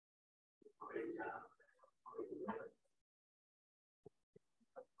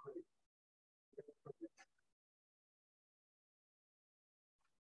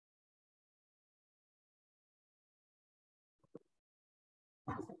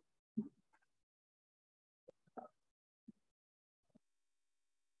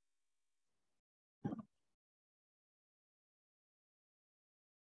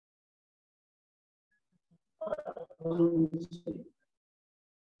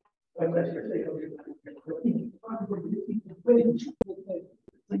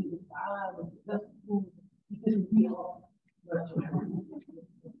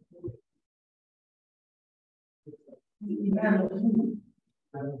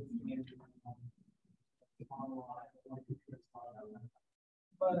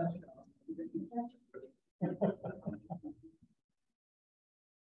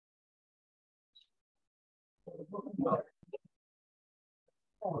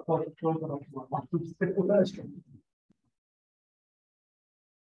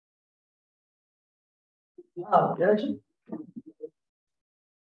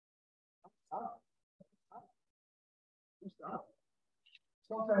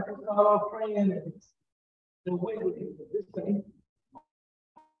Sometimes it's not all praying and the way we do this thing.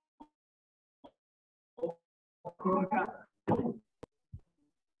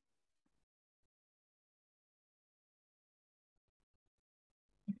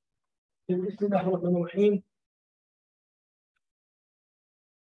 You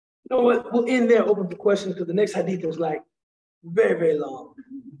know what? We'll end there, open for questions, because the next hadith is like very, very long,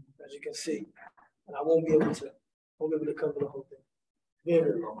 as you can see. And I won't be able to cover the whole thing. Very,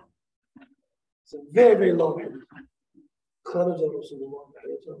 very long. It's a very, very long hadith. خرج رسول الله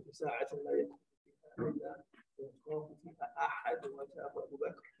عليه وسلم في ساعة لا يكون فيها أحد أبو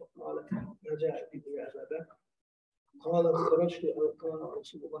بكر وقال ما جاء به يا أبا بكر قال خرجت ألقى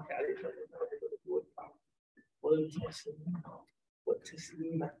رسول الله عليه الصلاة والسلام قلت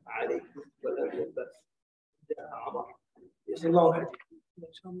والتسليم عليه ولم يلبث جاء عمر يسأل الله عليه.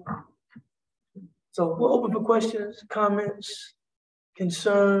 So we're open for questions, comments,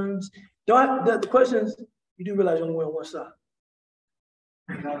 concerns. The questions, you do realize you're only wearing one sock.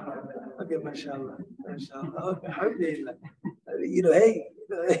 Okay, mashallah. Okay, hey,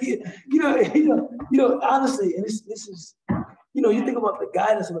 honestly, and this is, you think about the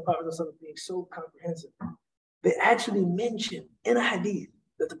guidance of the Prophet being so comprehensive. They actually mention in a hadith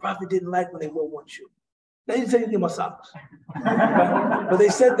that the Prophet didn't like when they wore one shoe. They didn't say anything about socks. Right? But they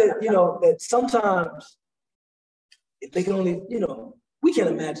said that, that sometimes if they can only, we can't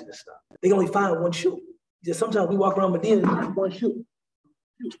imagine this stuff. They can only find one shoe. Just sometimes we walk around Medina with one shoe.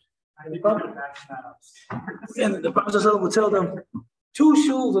 And the Prophet would tell them, 2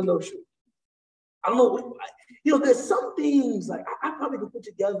 shoes or no shoes. I don't know. There's some things, like I probably could put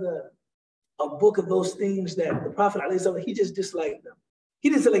together a book of those things that the Prophet, he just disliked them. He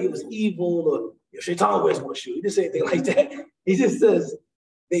didn't say like it was evil or Shaitan wears one shoe. He didn't say anything like that. He just says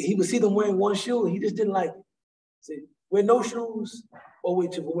that he would see them wearing one shoe and he just didn't like it. He said, wear no shoes or wear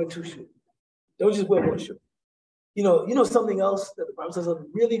 2 shoes. Don't just wear one shoe. Something else that the Prophet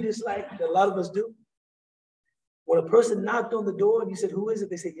really disliked that a lot of us do? When a person knocked on the door and you said, who is it?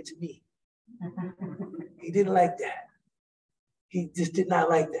 They say, it's me. He didn't like that. He just did not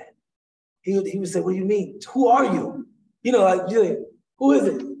like that. He would say, what do you mean? Who are you? Who is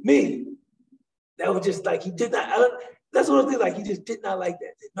it? Me. That was just like, he did not, that's one of the things, like he just did not like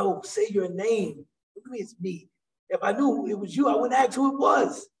that. No, say your name. What do you mean it's me? If I knew it was you, I wouldn't ask who it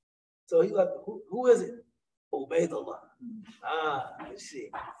was. So he was like, who is it? Ubaydullah. Let's see.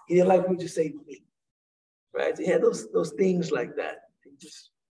 He didn't like me to say me. Right? So he had those things like that.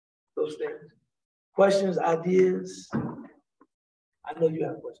 Just those things. Questions, ideas. I know you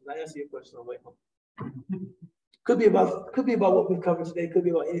have questions. I answer your question on the way home. Could be about what we've covered today. Could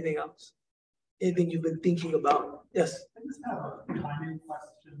be about anything else. Anything you've been thinking about. Yes. I just have a timing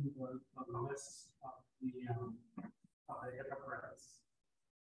question of the list of the hypocrites.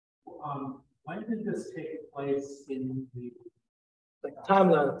 When did this take place in the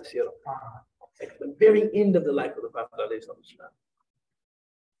timeline of the Sirah? At the very end of the life of the Prophet.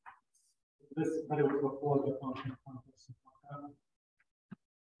 But it was before the conquest.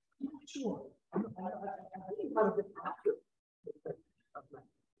 Sure. I think part of it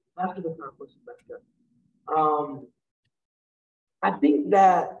after the conquest of Mecca. I think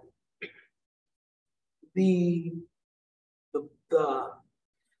that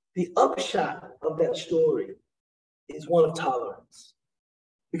the upshot of that story is one of tolerance.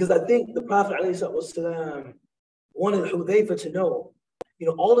 Because I think the Prophet ﷺ wanted Hudayfa to know,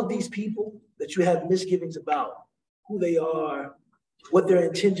 all of these people that you have misgivings about, who they are, what their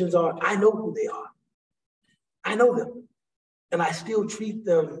intentions are, I know who they are. I know them. And I still treat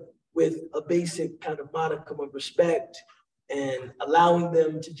them with a basic kind of modicum of respect and allowing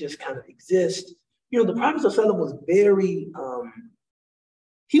them to just kind of exist. The Prophet ﷺ was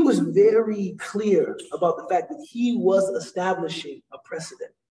very clear about the fact that he was establishing a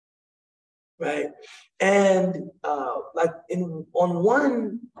precedent, right? And on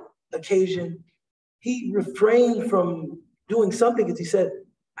one occasion, he refrained from doing something because he said,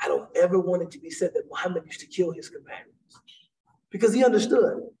 I don't ever want it to be said that Muhammad used to kill his companions. Because he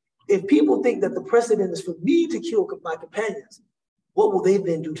understood, if people think that the precedent is for me to kill my companions, what will they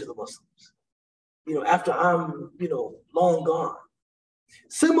then do to the Muslims? After I'm, long gone.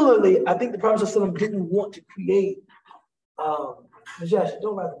 Similarly, I think the Prophet ﷺ didn't want to create, Najash,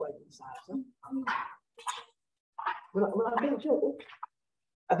 don't ride the bike inside, son.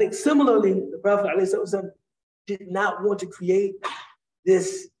 I think similarly, the Prophet ﷺ did not want to create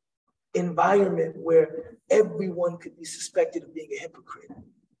this environment where everyone could be suspected of being a hypocrite.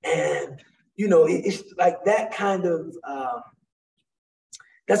 And, it's like that kind of,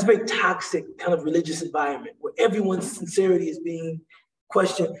 that's a very toxic kind of religious environment where everyone's sincerity is being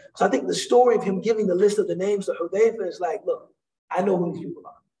questioned. So I think the story of him giving the list of the names to Hudayfa is like, look, I know who these people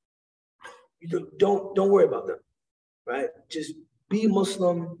are. You don't worry about them, right? Just be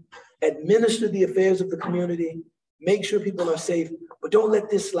Muslim, administer the affairs of the community, make sure people are safe, but don't let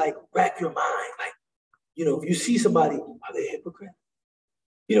this rack your mind. If you see somebody, are they a hypocrite?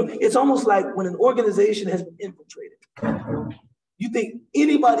 It's almost like when an organization has been infiltrated. You think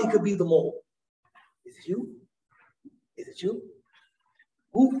anybody could be the mole. Is it you? Is it you?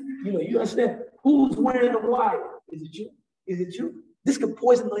 Who, you understand? Who's wearing the wire? Is it you? Is it you? This could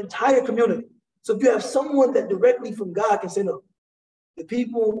poison the entire community. So if you have someone that directly from God can say, no, The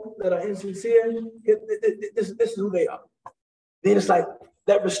people that are insincere, this is who they are. Then it's like,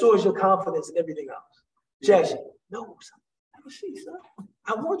 that restores your confidence in everything else. Jackson, no, son, have a seat, son.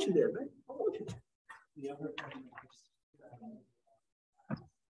 I want you there, man. I want you there. The other thing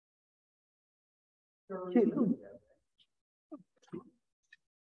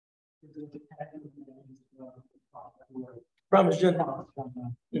Promise Gentiles.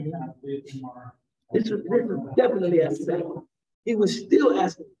 This was definitely asking. He was still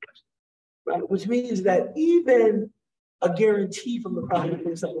asking the question, right? Which means that even a guarantee from the Prophet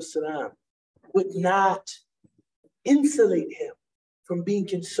ﷺ would not insulate him from being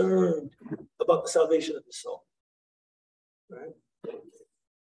concerned about the salvation of the soul, right?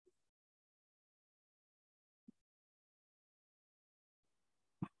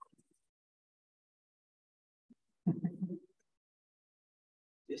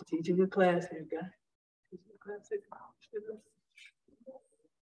 Just teaching your class here, guys.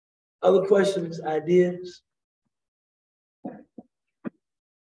 Other questions, ideas?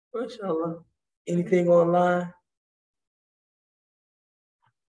 MashaAllah. Anything online?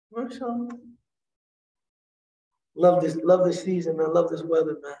 MashaAllah. Love this season, man. Love this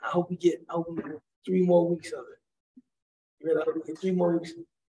weather, man. I hope we get 3 more weeks of it. Really, I hope we get 3 more weeks.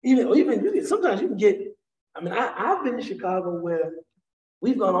 Even sometimes you can get, I mean, I've been in Chicago where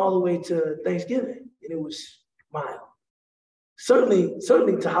we've gone all the way to Thanksgiving and it was mild. Certainly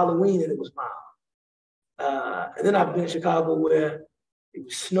to Halloween and it was mild. And then I've been in Chicago where it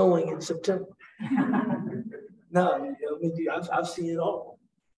was snowing in September. No, I've seen it all.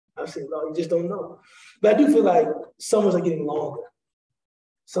 I've seen it all. You just don't know. But I do feel like summers are getting longer.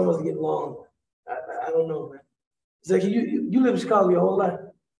 Summers are getting longer. I don't know, man. It's like you live in Chicago your whole life.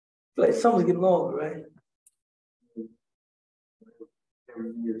 I feel like summers getting longer, right?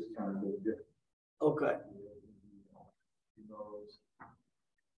 Every year is kind of different. Okay. You know,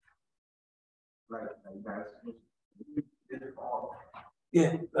 like that's fall.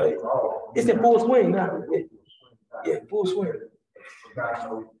 Yeah, right. It's in full swing now. Yeah, full swing.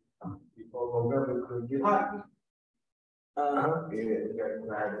 Before November could get hot.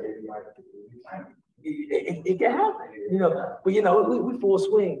 It can happen, you know. But you know, we full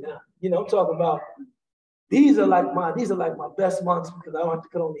swing now. You know, I'm talking about these are like my best months because I don't have to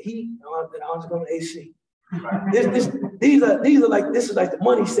cut on the heat. I don't have to cut on the AC. This is like the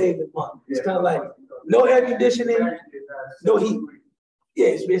money saving month. It's kind of like no air conditioning, no heat.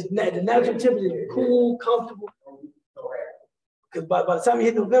 Yes, the natural temperature is cool, comfortable. Because by the time you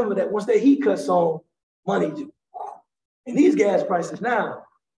hit November, once that heat cuts on, money do. And these gas prices now,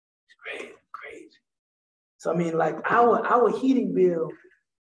 it's crazy. So I mean, like our heating bill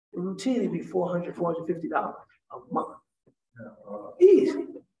will routinely be $400, $450 a month.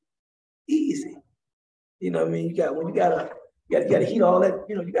 Easy. You know what I mean? You gotta heat all that.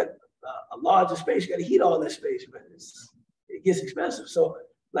 You know, you got a larger space. You gotta heat all that space, man. It gets expensive. So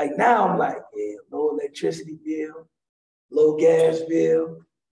like now I'm like, yeah, low electricity bill, low gas bill.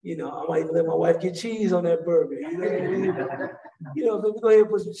 You know, I might even let my wife get cheese on that burger. You know, so we go ahead and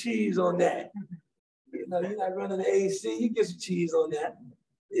put some cheese on that. You know, you're not running the AC, you get some cheese on that.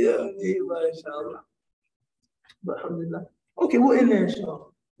 Yeah, inshallah. Alhamdulillah. Okay, we'll end there,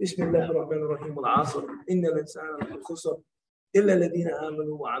 inshallah. Bismillah ar-Rahman ar-Rahim al-Asr. Inna al-insana lafi khusr. إلا الذين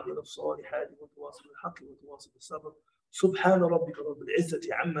آمنوا وعملوا الصالحات وتواصوا بالحق وتواصوا بالصبر سبحان ربك رب العزة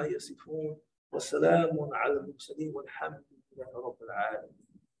عما يصفون وسلام على المرسلين والحمد لله رب العالمين.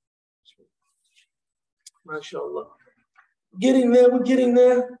 MashaAllah. We're getting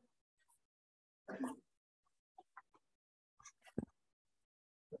there.